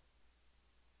will.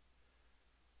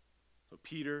 So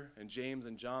Peter and James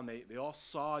and John, they all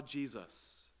saw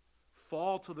Jesus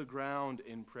fall to the ground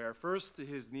in prayer, first to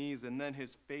his knees, and then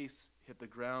his face hit the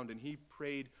ground, and he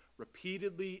prayed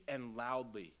repeatedly and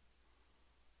loudly.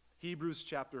 Hebrews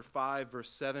chapter 5,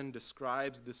 verse 7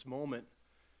 describes this moment.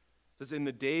 It says, in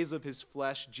the days of his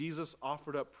flesh, Jesus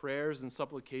offered up prayers and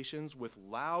supplications with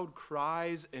loud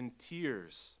cries and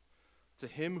tears to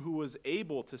him who was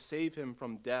able to save him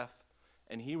from death,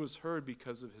 and he was heard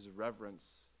because of his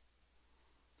reverence.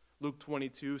 Luke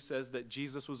 22 says that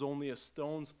Jesus was only a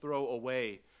stone's throw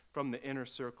away from the inner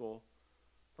circle,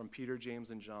 from Peter, James,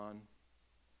 and John.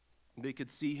 They could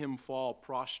see him fall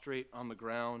prostrate on the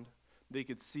ground. They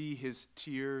could see his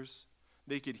tears.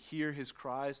 They could hear his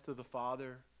cries to the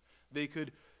Father. They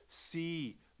could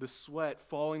see the sweat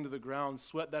falling to the ground,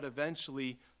 sweat that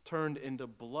eventually turned into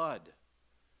blood,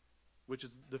 which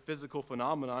is the physical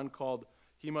phenomenon called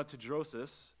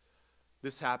hematidrosis.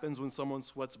 This happens when someone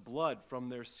sweats blood from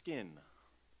their skin.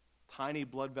 Tiny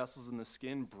blood vessels in the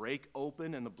skin break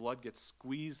open and the blood gets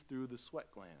squeezed through the sweat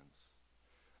glands.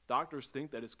 Doctors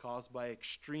think that it's caused by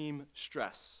extreme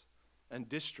stress and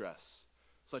distress,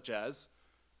 such as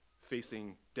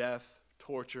facing death,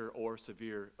 torture, or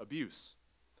severe abuse,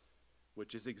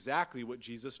 which is exactly what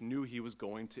Jesus knew he was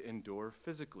going to endure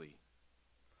physically.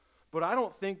 But I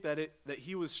don't think that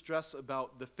he was stressed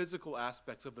about the physical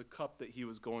aspects of the cup that he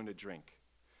was going to drink.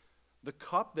 The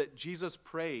cup that Jesus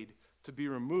prayed to be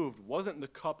removed wasn't the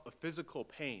cup of physical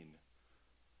pain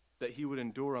that he would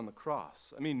endure on the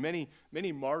cross. I mean,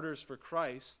 many martyrs for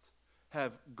Christ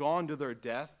have gone to their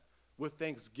death with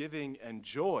thanksgiving and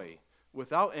joy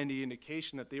without any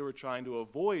indication that they were trying to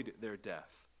avoid their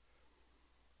death.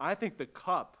 I think the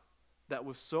cup that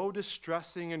was so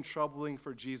distressing and troubling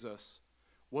for Jesus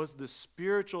was the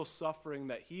spiritual suffering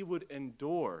that he would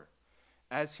endure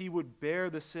as he would bear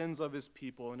the sins of his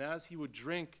people and as he would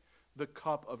drink the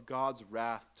cup of God's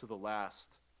wrath to the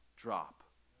last drop.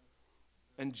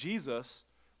 And Jesus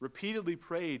repeatedly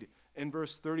prayed in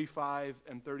verse 35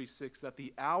 and 36 that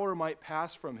the hour might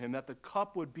pass from him, that the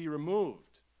cup would be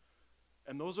removed.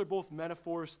 And those are both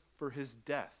metaphors for his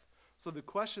death. So the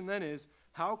question then is,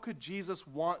 how could Jesus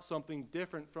want something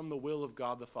different from the will of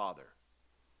God the Father?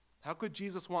 How could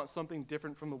Jesus want something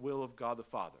different from the will of God the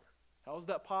Father? How is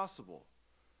that possible?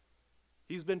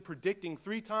 He's been predicting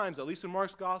 3 times, at least in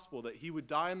Mark's gospel, that he would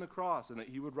die on the cross and that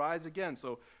he would rise again.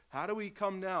 So how do we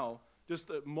come now, just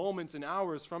moments and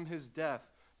hours from his death,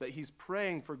 that he's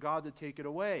praying for God to take it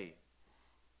away?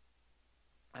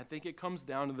 I think it comes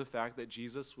down to the fact that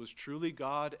Jesus was truly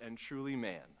God and truly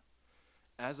man.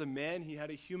 As a man, he had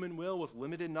a human will with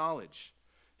limited knowledge.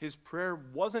 His prayer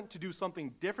wasn't to do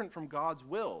something different from God's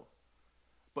will,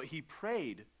 but he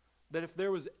prayed that if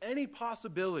there was any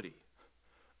possibility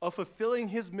of fulfilling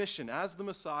his mission as the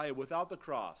Messiah without the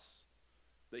cross,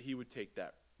 that he would take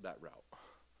that route.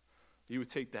 He would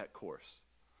take that course.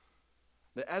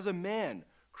 That as a man,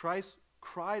 Christ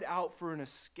cried out for an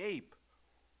escape,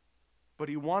 but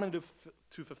he wanted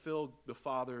to fulfill the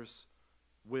Father's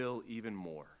will even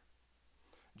more.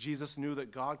 Jesus knew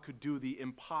that God could do the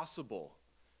impossible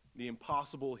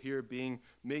here being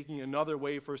making another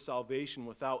way for salvation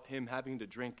without him having to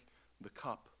drink the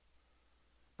cup.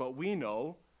 But we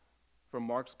know from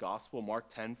Mark's gospel,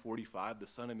 Mark 10:45, the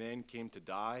Son of Man came to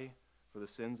die for the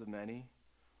sins of many.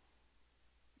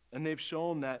 And they've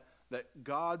shown that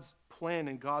God's plan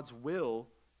and God's will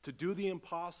to do the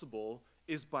impossible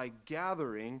is by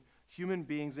gathering human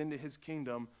beings into his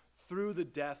kingdom through the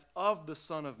death of the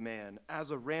Son of Man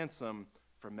as a ransom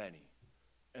for many.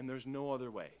 And there's no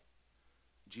other way.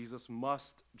 Jesus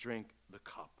must drink the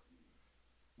cup.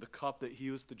 The cup that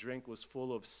he was to drink was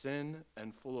full of sin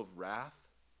and full of wrath.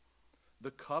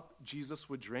 The cup Jesus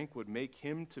would drink would make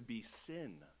him to be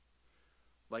sin.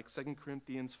 Like 2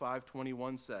 Corinthians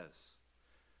 5:21 says,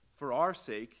 for our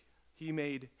sake, he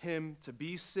made him to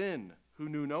be sin who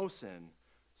knew no sin,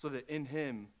 so that in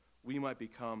him we might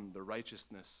become the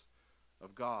righteousness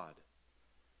of God.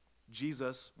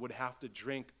 Jesus would have to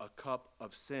drink a cup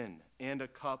of sin and a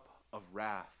cup of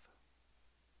wrath.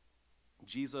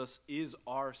 Jesus is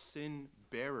our sin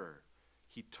bearer.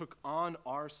 He took on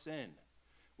our sin,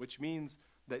 which means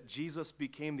that Jesus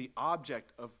became the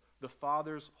object of the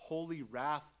Father's holy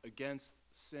wrath against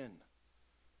sin.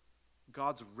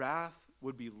 God's wrath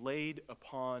would be laid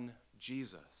upon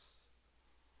Jesus.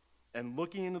 And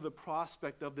looking into the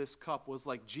prospect of this cup was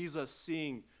like Jesus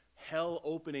seeing hell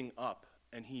opening up,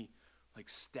 and he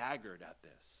staggered at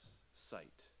this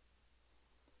sight.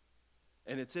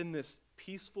 And it's in this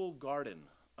peaceful garden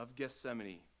of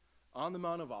Gethsemane on the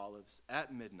Mount of Olives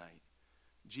at midnight,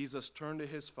 Jesus turned to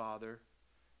his Father,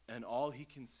 and all he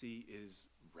can see is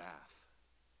wrath.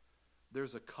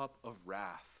 There's a cup of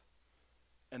wrath.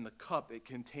 And the cup, it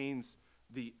contains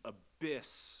the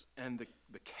abyss and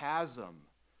the chasm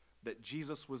that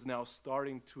Jesus was now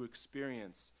starting to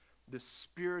experience the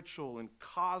spiritual and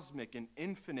cosmic and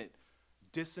infinite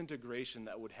disintegration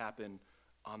that would happen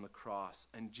on the cross.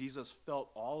 And Jesus felt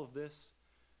all of this,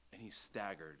 and he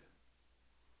staggered.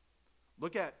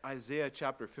 Look at Isaiah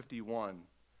chapter 51,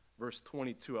 verse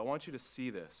 22. I want you to see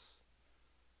this,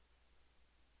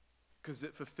 because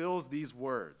it fulfills these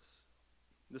words.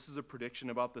 This is a prediction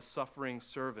about the suffering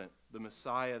servant, the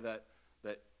Messiah that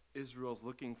Israel's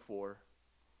looking for.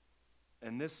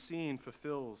 And this scene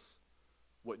fulfills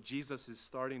what Jesus is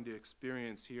starting to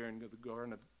experience here in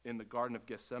the Garden of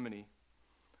Gethsemane.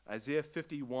 Isaiah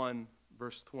 51,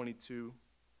 verse 22.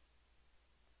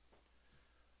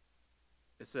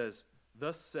 It says,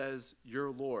 "Thus says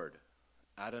your Lord,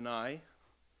 Adonai,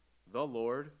 the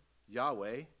Lord,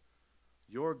 Yahweh,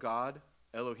 your God,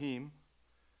 Elohim,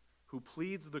 who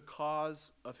pleads the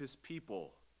cause of his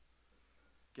people."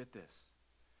 Get this.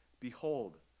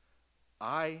 "Behold,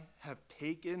 I have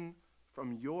taken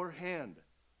from your hand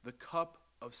the cup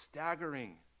of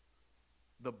staggering.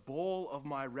 The bowl of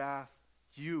my wrath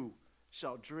you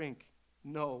shall drink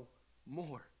no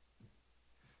more."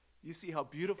 You see how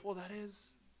beautiful that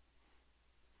is?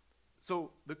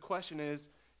 So the question is,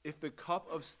 if the cup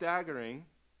of staggering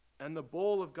and the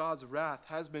bowl of God's wrath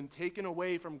has been taken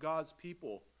away from God's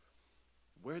people,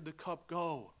 where'd the cup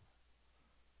go?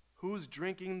 Who's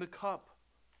drinking the cup?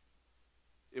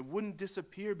 It wouldn't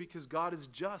disappear because God is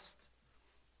just.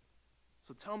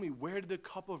 So tell me, where did the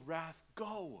cup of wrath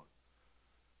go?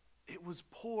 It was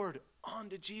poured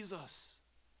onto Jesus.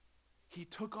 He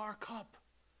took our cup.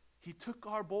 He took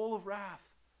our bowl of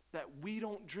wrath that we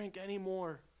don't drink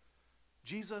anymore.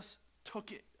 Jesus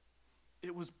took it.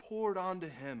 It was poured onto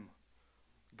him.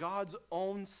 God's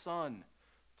own Son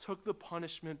took the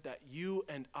punishment that you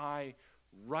and I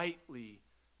rightly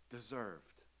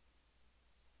deserved.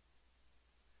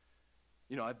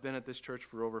 You know, I've been at this church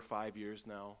for over 5 years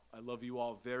now. I love you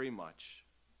all very much.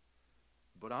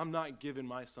 But I'm not giving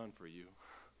my son for you.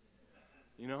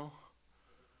 You know?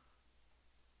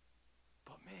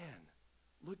 But man,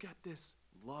 look at this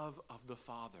love of the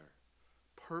Father.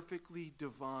 Perfectly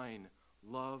divine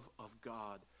love of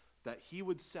God. That he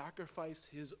would sacrifice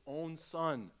his own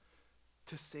Son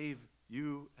to save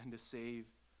you and to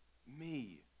save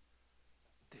me.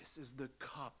 This is the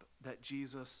cup that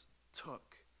Jesus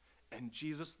took. And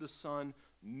Jesus the Son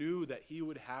knew that he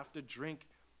would have to drink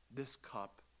this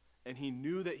cup. And he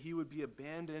knew that he would be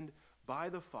abandoned by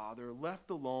the Father, left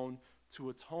alone to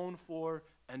atone for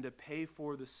and to pay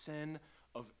for the sin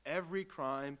of every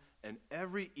crime and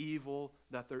every evil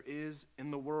that there is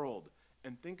in the world.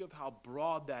 And think of how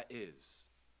broad that is.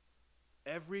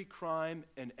 Every crime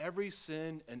and every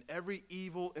sin and every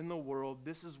evil in the world,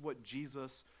 this is what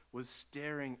Jesus was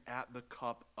staring at the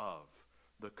cup of.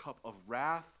 The cup of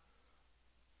wrath,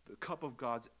 the cup of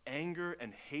God's anger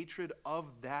and hatred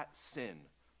of that sin,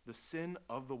 the sin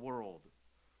of the world.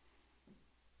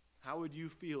 How would you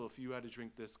feel if you had to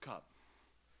drink this cup?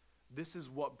 This is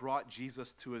what brought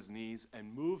Jesus to his knees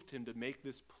and moved him to make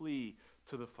this plea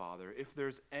to the Father. If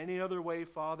there's any other way,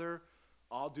 Father,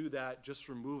 I'll do that. Just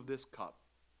remove this cup.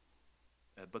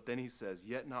 But then he says,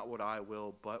 "Yet not what I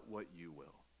will, but what you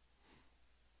will."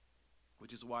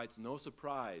 Which is why it's no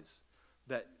surprise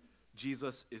that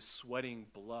Jesus is sweating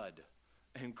blood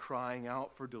and crying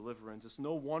out for deliverance. It's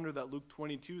no wonder that Luke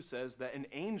 22 says that an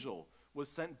angel was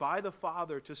sent by the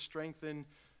Father to strengthen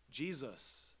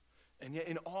Jesus. And yet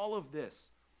in all of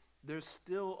this, there's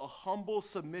still a humble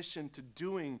submission to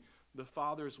doing the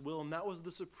Father's will, and that was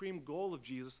the supreme goal of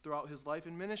Jesus throughout his life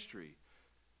and ministry.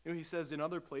 You know, he says in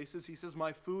other places, he says,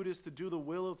 "My food is to do the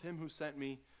will of him who sent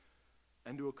me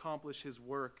and to accomplish his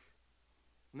work."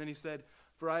 And then he said,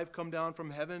 "For I have come down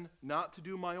from heaven not to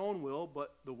do my own will,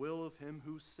 but the will of him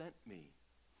who sent me."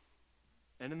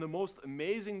 And in the most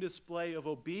amazing display of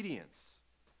obedience,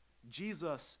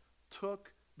 Jesus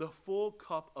took the full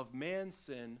cup of man's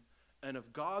sin and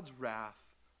of God's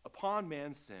wrath upon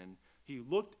man's sin. He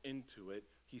looked into it,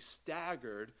 he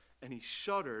staggered, and he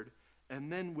shuddered,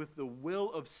 and then with the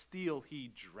will of steel, he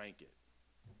drank it.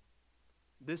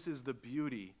 This is the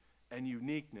beauty and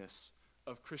uniqueness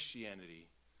of Christianity.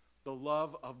 The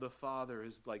love of the Father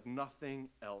is like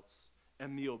nothing else,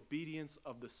 and the obedience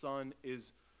of the Son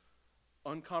is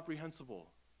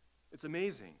incomprehensible. It's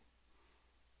amazing.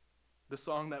 The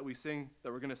song that we sing,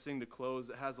 that we're going to sing to close,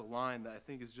 it has a line that I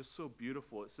think is just so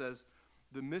beautiful. It says,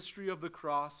 "The mystery of the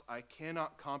cross I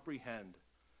cannot comprehend,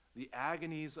 the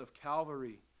agonies of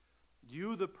Calvary.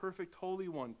 You, the perfect Holy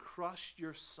One, crushed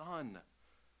your Son,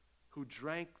 who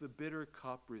drank the bitter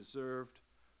cup reserved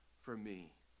for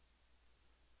me."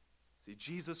 See,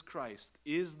 Jesus Christ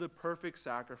is the perfect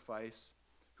sacrifice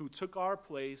who took our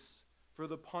place for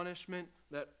the punishment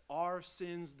that our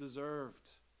sins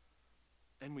deserved.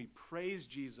 And we praise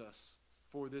Jesus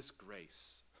for this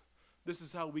grace. This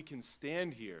is how we can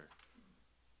stand here,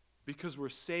 because we're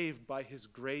saved by his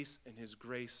grace and his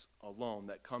grace alone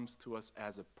that comes to us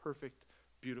as a perfect,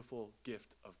 beautiful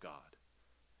gift of God.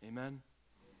 Amen?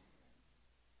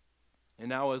 And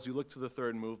now as we look to the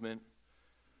third movement,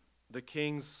 the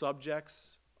king's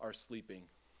subjects are sleeping.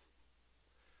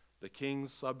 The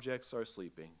king's subjects are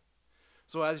sleeping.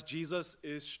 So as Jesus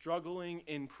is struggling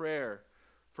in prayer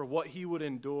for what he would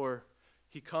endure,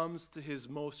 he comes to his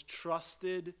most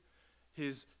trusted,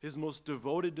 his most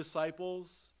devoted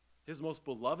disciples, his most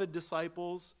beloved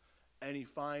disciples, and he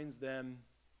finds them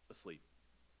asleep.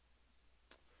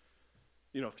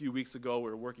 You know, a few weeks ago, we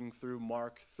were working through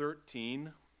Mark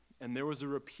 13, and there was a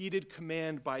repeated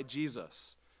command by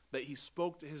Jesus that he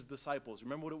spoke to his disciples.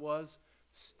 Remember what it was?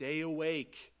 Stay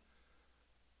awake.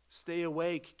 Stay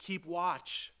awake. Keep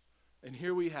watch. And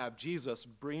here we have Jesus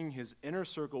bringing his inner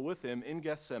circle with him in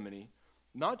Gethsemane,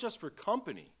 not just for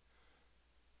company,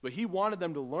 but he wanted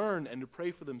them to learn and to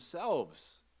pray for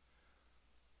themselves.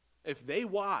 If they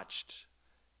watched,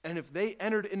 and if they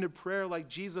entered into prayer like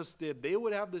Jesus did, they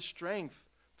would have the strength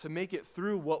to make it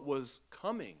through what was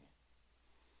coming.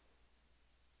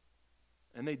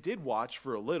 And they did watch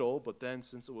for a little, but then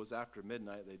since it was after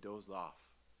midnight, they dozed off.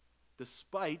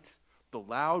 Despite the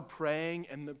loud praying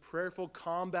and the prayerful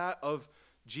combat of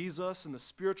Jesus and the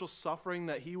spiritual suffering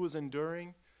that he was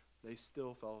enduring, they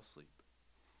still fell asleep.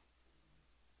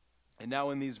 And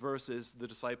now in these verses, the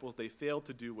disciples, they failed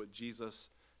to do what Jesus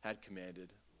had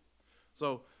commanded.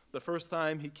 So the first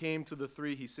time he came to the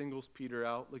three, he singles Peter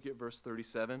out. Look at verse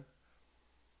 37.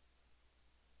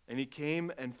 And he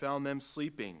came and found them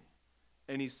sleeping.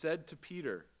 And he said to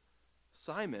Peter,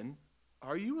 Simon,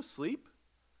 are you asleep?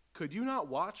 Could you not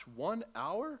watch 1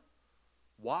 hour?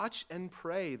 Watch and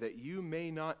pray that you may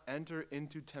not enter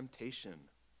into temptation.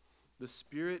 The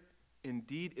spirit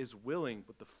indeed is willing,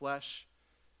 but the flesh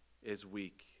is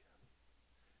weak.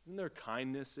 Isn't there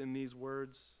kindness in these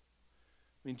words?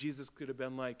 I mean, Jesus could have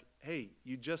been like, hey,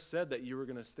 you just said that you were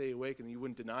going to stay awake and you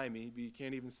wouldn't deny me, but you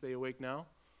can't even stay awake now?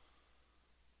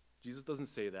 Jesus doesn't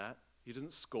say that. He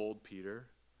doesn't scold Peter.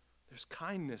 There's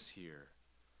kindness here.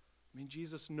 I mean,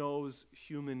 Jesus knows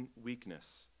human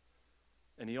weakness.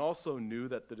 And he also knew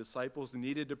that the disciples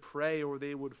needed to pray or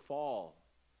they would fall.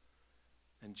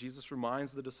 And Jesus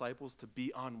reminds the disciples to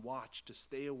be on watch, to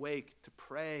stay awake, to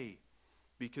pray,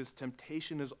 because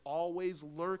temptation is always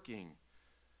lurking.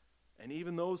 And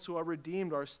even those who are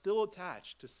redeemed are still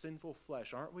attached to sinful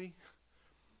flesh, aren't we?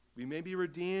 We may be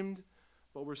redeemed,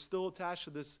 but we're still attached to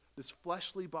this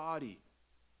fleshly body.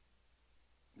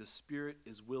 The spirit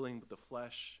is willing, but the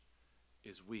flesh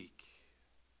is weak.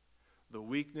 The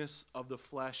weakness of the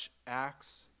flesh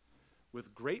acts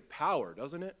with great power,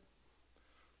 doesn't it?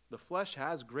 The flesh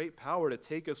has great power to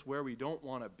take us where we don't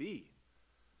want to be.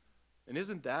 And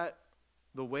isn't that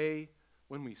the way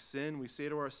when we sin, we say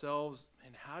to ourselves,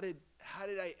 man, how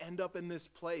did I end up in this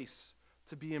place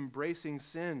to be embracing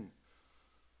sin?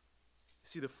 You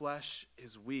see, the flesh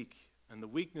is weak, and the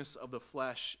weakness of the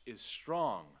flesh is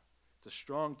strong. It's a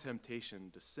strong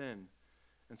temptation to sin.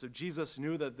 And so Jesus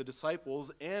knew that the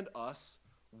disciples and us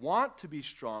want to be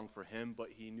strong for him, but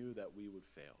he knew that we would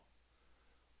fail.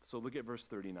 So look at verse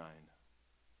 39.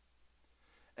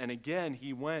 And again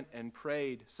he went and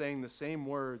prayed, saying the same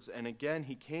words. And again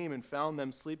he came and found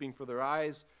them sleeping, for their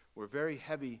eyes were very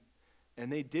heavy,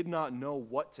 and they did not know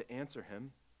what to answer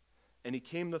him. And he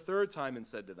came the third time and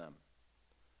said to them,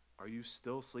 are you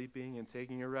still sleeping and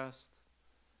taking your rest?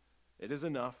 It is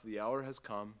enough, the hour has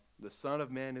come. The Son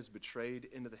of Man is betrayed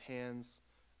into the hands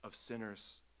of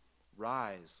sinners.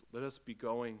 Rise, let us be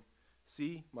going.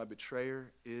 See, my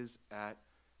betrayer is at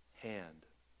hand.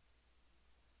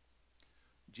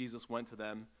 Jesus went to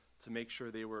them to make sure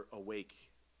they were awake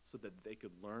so that they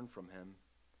could learn from him.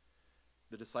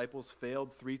 The disciples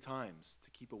failed 3 times to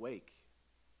keep awake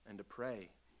and to pray.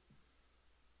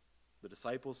 The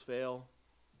disciples fail.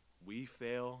 We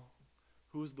fail.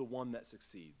 Who's the one that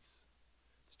succeeds?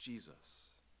 It's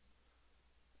Jesus.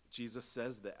 Jesus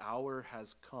says the hour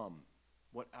has come.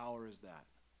 What hour is that?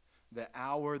 The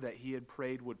hour that he had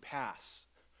prayed would pass.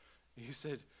 He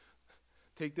said,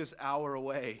 take this hour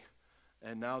away.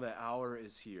 And now the hour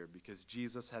is here because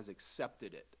Jesus has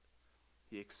accepted it.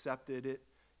 He accepted it.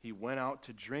 He went out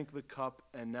to drink the cup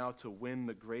and now to win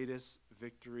the greatest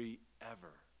victory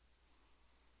ever.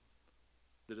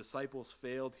 The disciples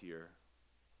failed here,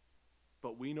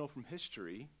 but we know from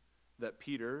history that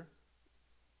Peter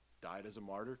died as a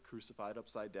martyr, crucified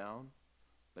upside down,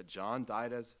 that James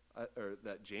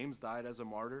died as a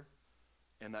martyr,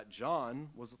 and that John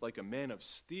was like a man of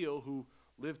steel who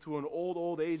lived to an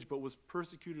old age but was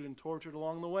persecuted and tortured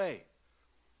along the way.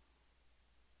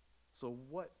 So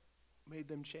what made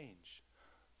them change?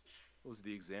 It was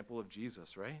the example of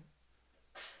Jesus, right?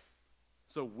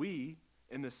 So we,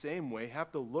 in the same way,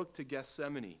 have to look to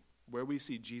Gethsemane, where we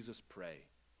see Jesus pray.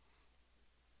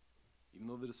 Even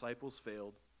though the disciples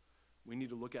failed, we need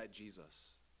to look at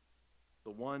Jesus,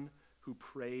 the one who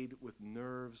prayed with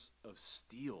nerves of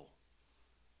steel.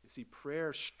 You see,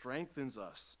 prayer strengthens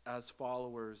us as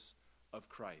followers of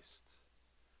Christ.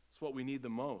 It's what we need the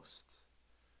most.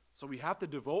 So we have to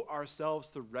devote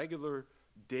ourselves to regular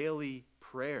daily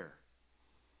prayer.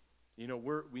 You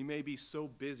know, we may be so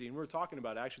busy, and we're talking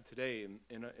about actually today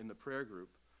in the prayer group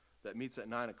that meets at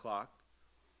 9 o'clock.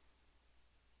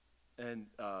 And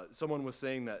someone was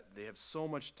saying that they have so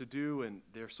much to do and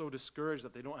they're so discouraged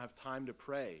that they don't have time to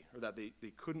pray, or that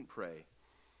they couldn't pray.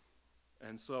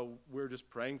 And so we're just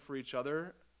praying for each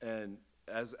other. And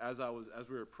as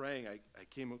we were praying,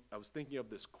 I was thinking of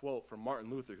this quote from Martin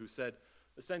Luther, who said,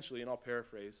 essentially, and I'll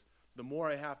paraphrase, the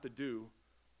more I have to do,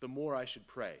 the more I should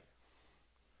pray.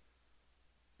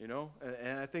 You know,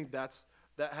 and I think that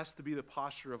has to be the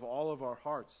posture of all of our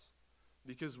hearts,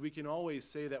 because we can always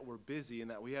say that we're busy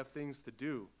and that we have things to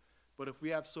do. But if we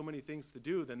have so many things to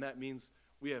do, then that means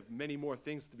we have many more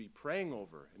things to be praying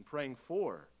over and praying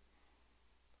for.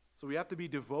 So we have to be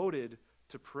devoted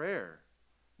to prayer,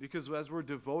 because as we're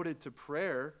devoted to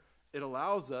prayer, it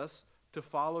allows us to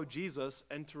follow Jesus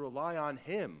and to rely on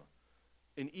him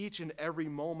in each and every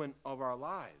moment of our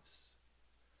lives.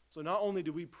 So not only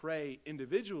do we pray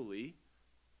individually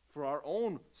for our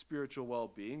own spiritual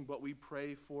well-being, but we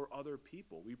pray for other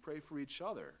people. We pray for each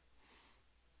other.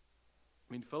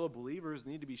 I mean, fellow believers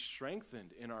need to be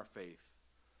strengthened in our faith.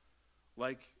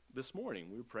 Like this morning,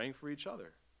 we were praying for each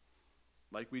other.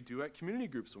 Like we do at community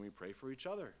groups when we pray for each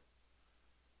other.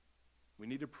 We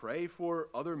need to pray for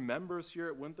other members here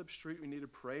at Winthrop Street. We need to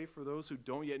pray for those who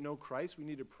don't yet know Christ. We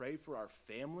need to pray for our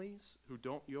families who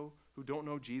don't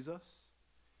know Jesus.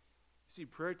 You see,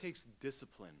 prayer takes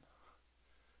discipline.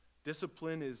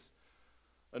 Discipline is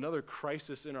another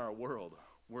crisis in our world.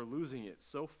 We're losing it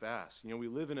so fast. You know, we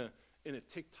live in a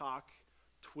TikTok,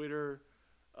 Twitter,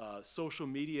 social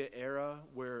media era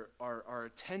where our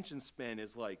attention span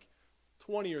is like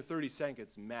 20 or 30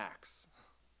 seconds max.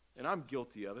 And I'm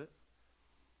guilty of it.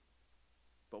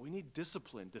 But we need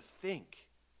discipline to think,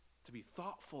 to be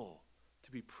thoughtful,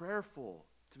 to be prayerful,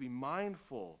 to be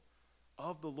mindful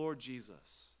of the Lord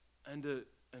Jesus, and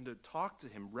to talk to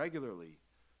him regularly,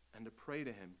 and to pray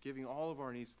to him, giving all of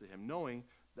our needs to him, knowing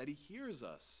that he hears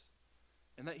us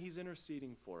and that he's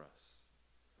interceding for us.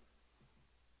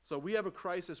 So we have a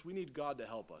crisis. We need God to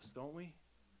help us, don't we?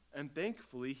 And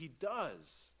thankfully, he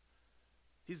does.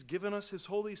 He's given us his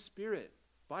Holy Spirit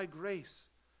by grace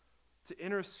to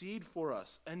intercede for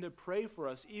us and to pray for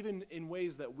us, even in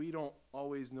ways that we don't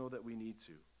always know that we need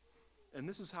to. And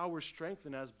this is how we're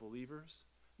strengthened as believers.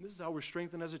 And this is how we're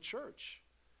strengthened as a church,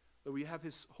 that we have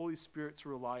his Holy Spirit to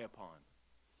rely upon.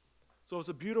 So it's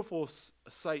a beautiful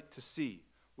sight to see.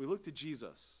 We look to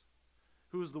Jesus,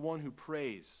 who is the one who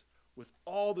prays with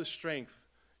all the strength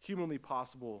humanly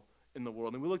possible in the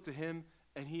world. And we look to him,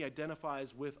 and he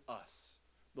identifies with us,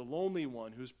 the lonely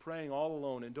one who's praying all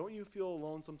alone. And don't you feel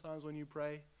alone sometimes when you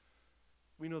pray?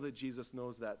 We know that Jesus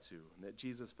knows that too, and that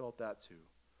Jesus felt that too.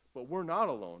 But we're not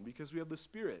alone because we have the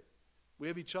Spirit. We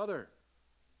have each other.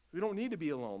 We don't need to be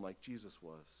alone like Jesus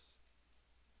was.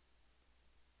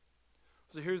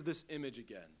 So here's this image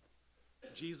again.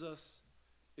 Jesus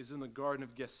is in the Garden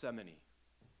of Gethsemane.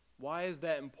 Why is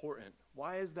that important?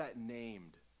 Why is that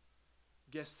named?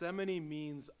 Gethsemane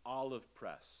means olive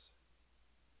press.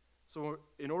 So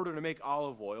in order to make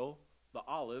olive oil, the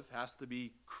olive has to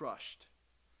be crushed.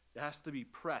 It has to be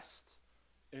pressed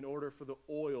in order for the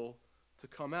oil to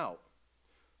come out.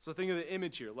 So think of the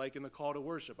image here, like in the call to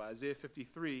worship, Isaiah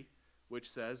 53, which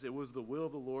says, it was the will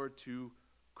of the Lord to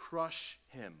crush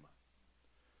him.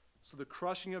 So the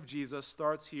crushing of Jesus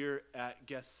starts here at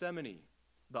Gethsemane,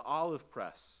 the olive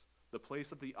press, the place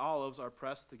that the olives are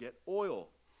pressed to get oil.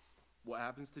 What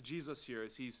happens to Jesus here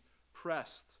is he's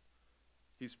pressed.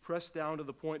 He's pressed down to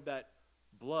the point that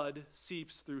blood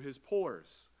seeps through his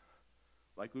pores.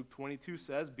 Like Luke 22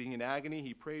 says, being in agony,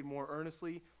 he prayed more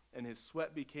earnestly, and his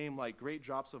sweat became like great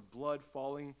drops of blood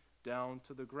falling down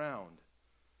to the ground.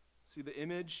 See the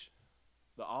image?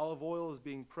 The olive oil is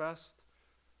being pressed.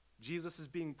 Jesus is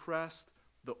being pressed.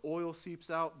 The oil seeps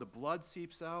out. The blood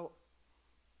seeps out.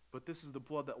 But this is the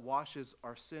blood that washes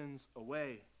our sins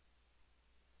away.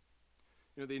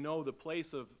 You know, they know the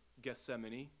place of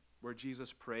Gethsemane, where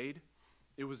Jesus prayed.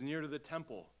 It was near to the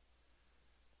temple.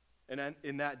 And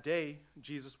in that day,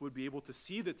 Jesus would be able to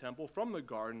see the temple from the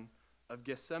Garden of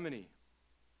Gethsemane.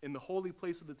 In the holy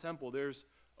place of the temple, there's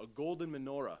a golden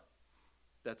menorah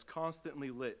that's constantly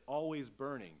lit, always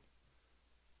burning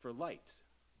for light.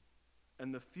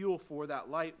 And the fuel for that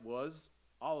light was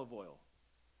olive oil.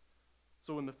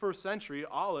 So in the first century,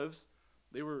 olives,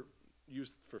 they were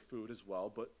used for food as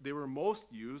well, but they were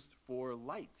most used for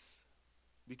lights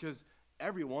because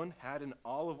everyone had an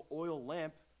olive oil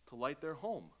lamp to light their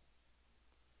home.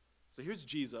 So here's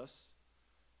Jesus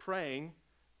praying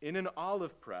in an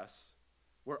olive press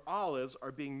where olives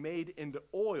are being made into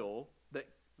oil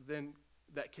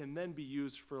that can then be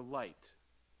used for light.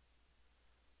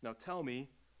 Now tell me,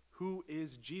 who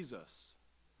is Jesus?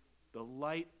 The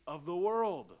light of the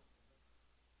world.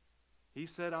 He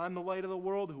said, I'm the light of the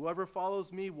world. Whoever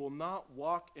follows me will not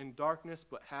walk in darkness,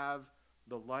 but have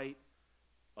the light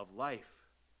of life.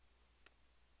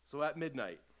 So at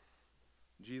midnight,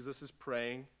 Jesus is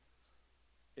praying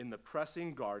in the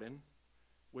pressing garden,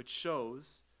 which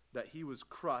shows that he was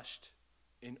crushed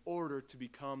in order to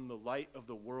become the light of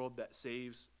the world that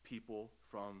saves people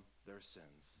from their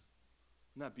sins.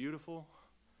 Isn't that beautiful?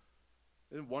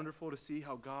 Isn't it wonderful to see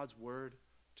how God's word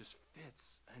just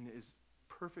fits and is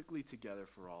perfectly together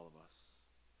for all of us?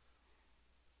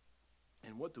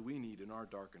 And what do we need in our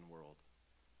darkened world?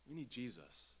 We need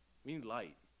Jesus. We need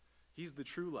light. He's the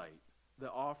true light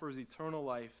that offers eternal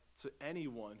life to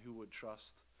anyone who would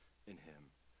trust in him.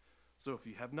 So if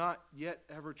you have not yet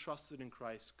ever trusted in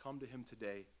Christ, come to him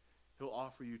today. He'll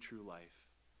offer you true life,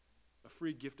 a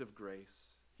free gift of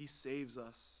grace. He saves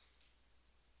us.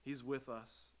 He's with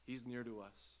us. He's near to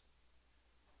us.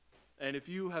 And if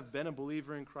you have been a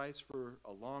believer in Christ for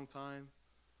a long time,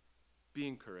 be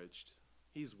encouraged.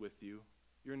 He's with you.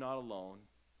 You're not alone.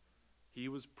 He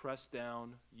was pressed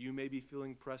down. You may be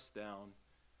feeling pressed down,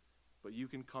 but you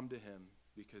can come to him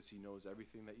because he knows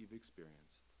everything that you've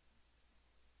experienced.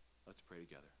 Let's pray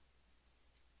together.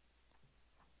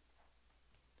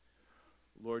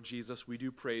 Lord Jesus, we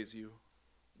do praise you.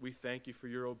 We thank you for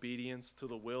your obedience to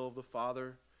the will of the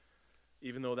Father,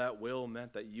 even though that will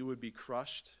meant that you would be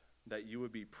crushed, that you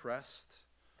would be pressed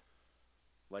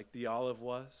like the olive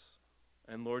was.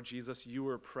 And Lord Jesus, you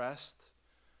were pressed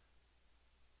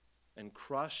and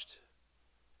crushed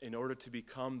in order to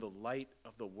become the light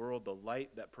of the world, the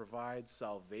light that provides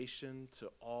salvation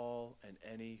to all and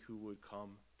any who would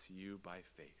come to you by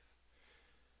faith.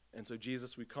 And so,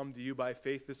 Jesus, we come to you by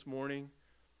faith this morning,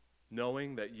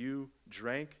 knowing that you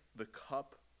drank the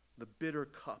cup, the bitter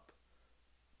cup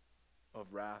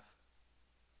of wrath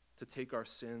to take our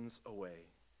sins away.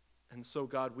 And so,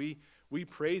 God, we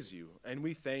praise you and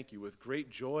we thank you with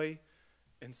great joy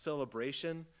and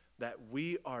celebration that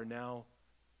we are now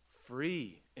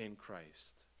free in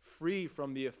Christ, free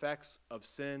from the effects of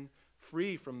sin,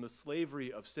 free from the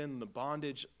slavery of sin, the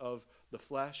bondage of the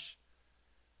flesh,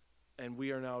 and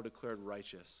we are now declared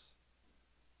righteous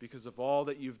because of all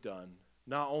that you've done.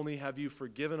 Not only have you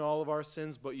forgiven all of our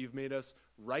sins, but you've made us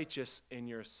righteous in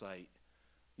your sight.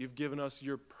 You've given us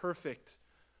your perfect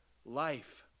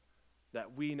life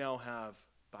that we now have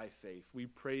by faith. We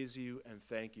praise you and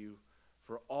thank you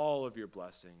for all of your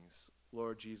blessings.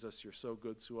 Lord Jesus, you're so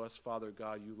good to us. Father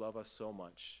God, you love us so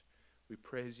much. We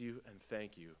praise you and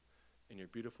thank you in your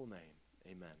beautiful name.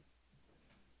 Amen.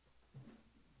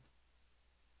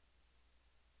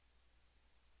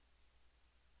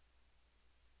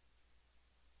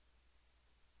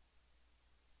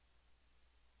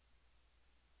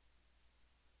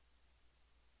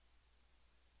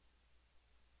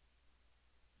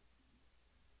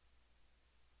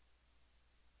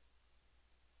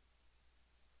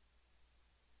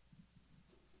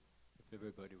 If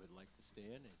everybody would like to stand,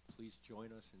 and please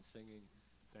join us in singing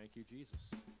Thank You, Jesus.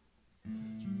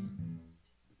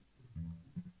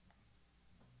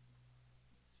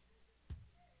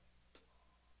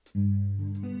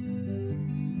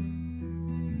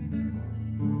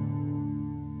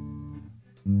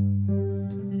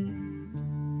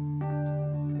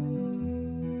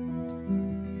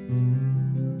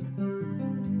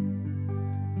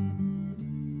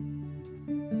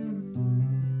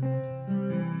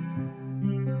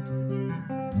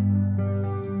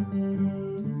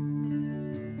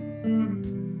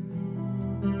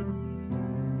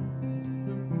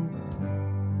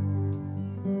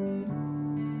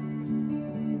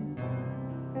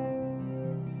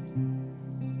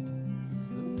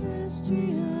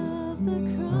 Mystery of the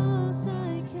cross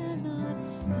I cannot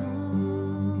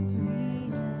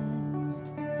comprehend.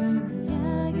 The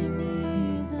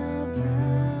agonies of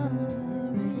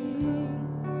Calvary.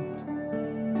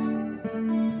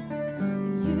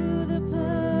 You, the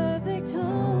perfect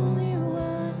Holy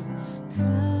One,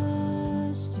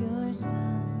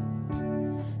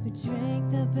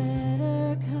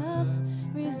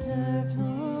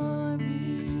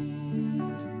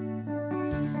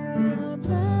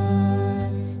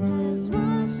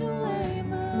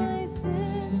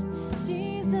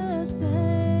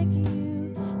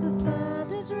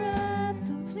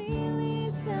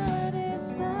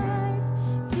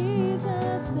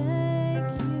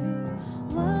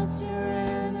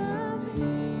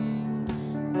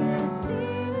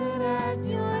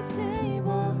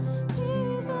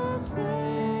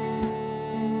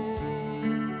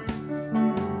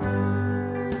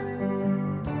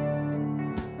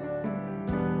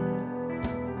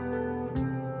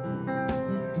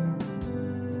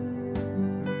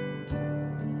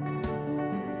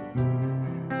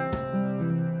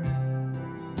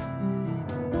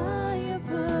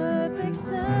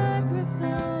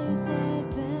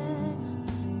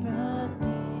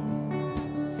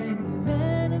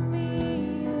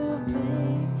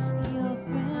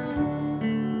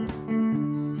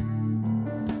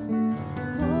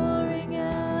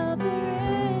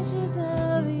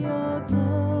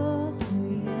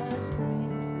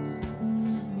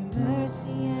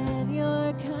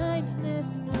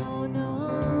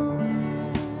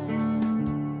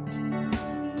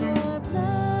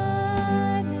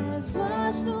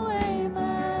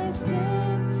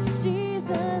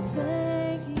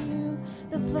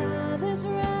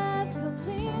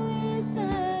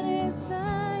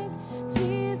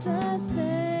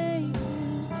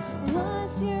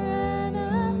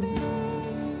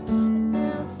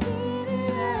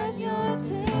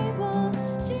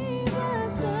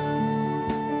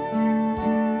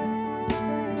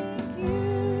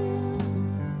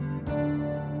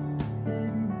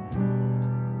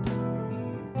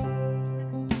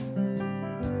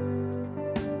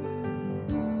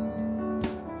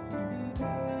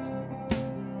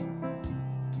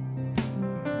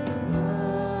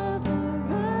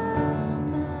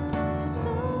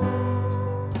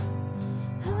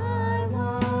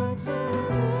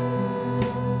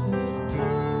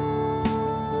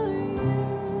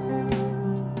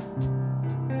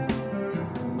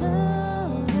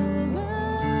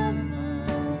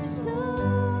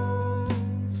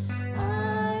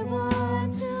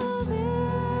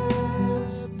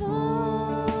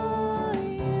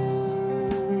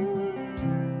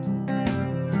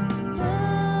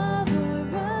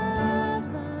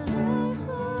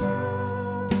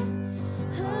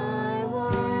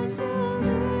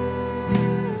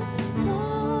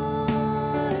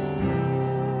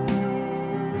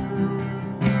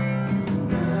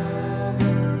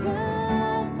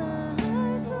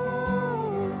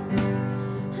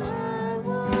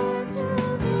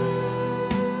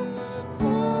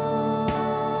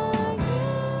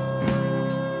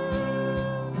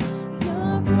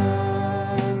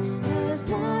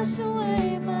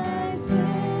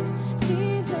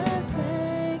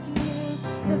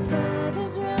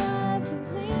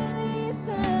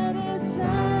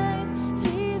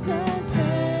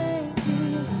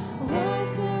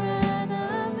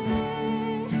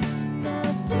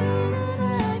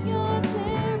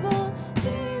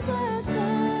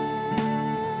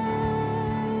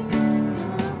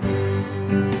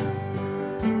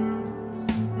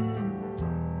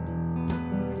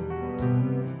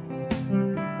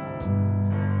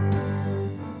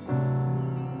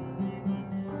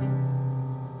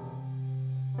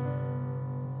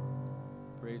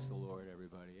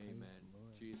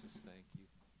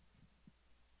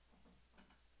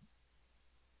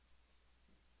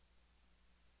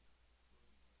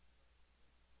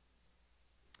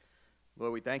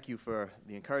 Lord, we thank you for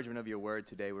the encouragement of your word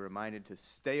today. We're reminded to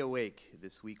stay awake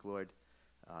this week, Lord.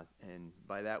 And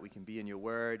by that, we can be in your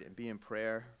word and be in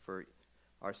prayer for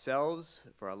ourselves,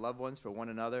 for our loved ones, for one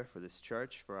another, for this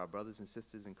church, for our brothers and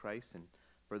sisters in Christ, and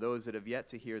for those that have yet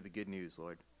to hear the good news,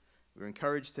 Lord. We're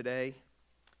encouraged today.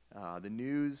 The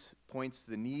news points to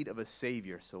the need of a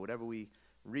Savior. So whatever we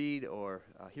read or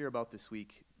hear about this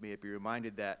week, may it be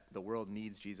reminded that the world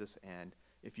needs Jesus, and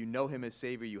if you know him as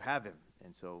Savior, you have him.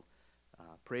 And so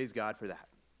praise God for that.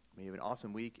 May you have an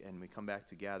awesome week, and we come back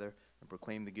to gather and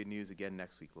proclaim the good news again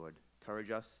next week, Lord. Encourage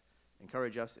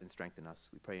us, and strengthen us.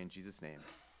 We pray in Jesus' name.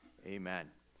 Amen.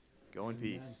 Go in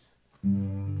peace.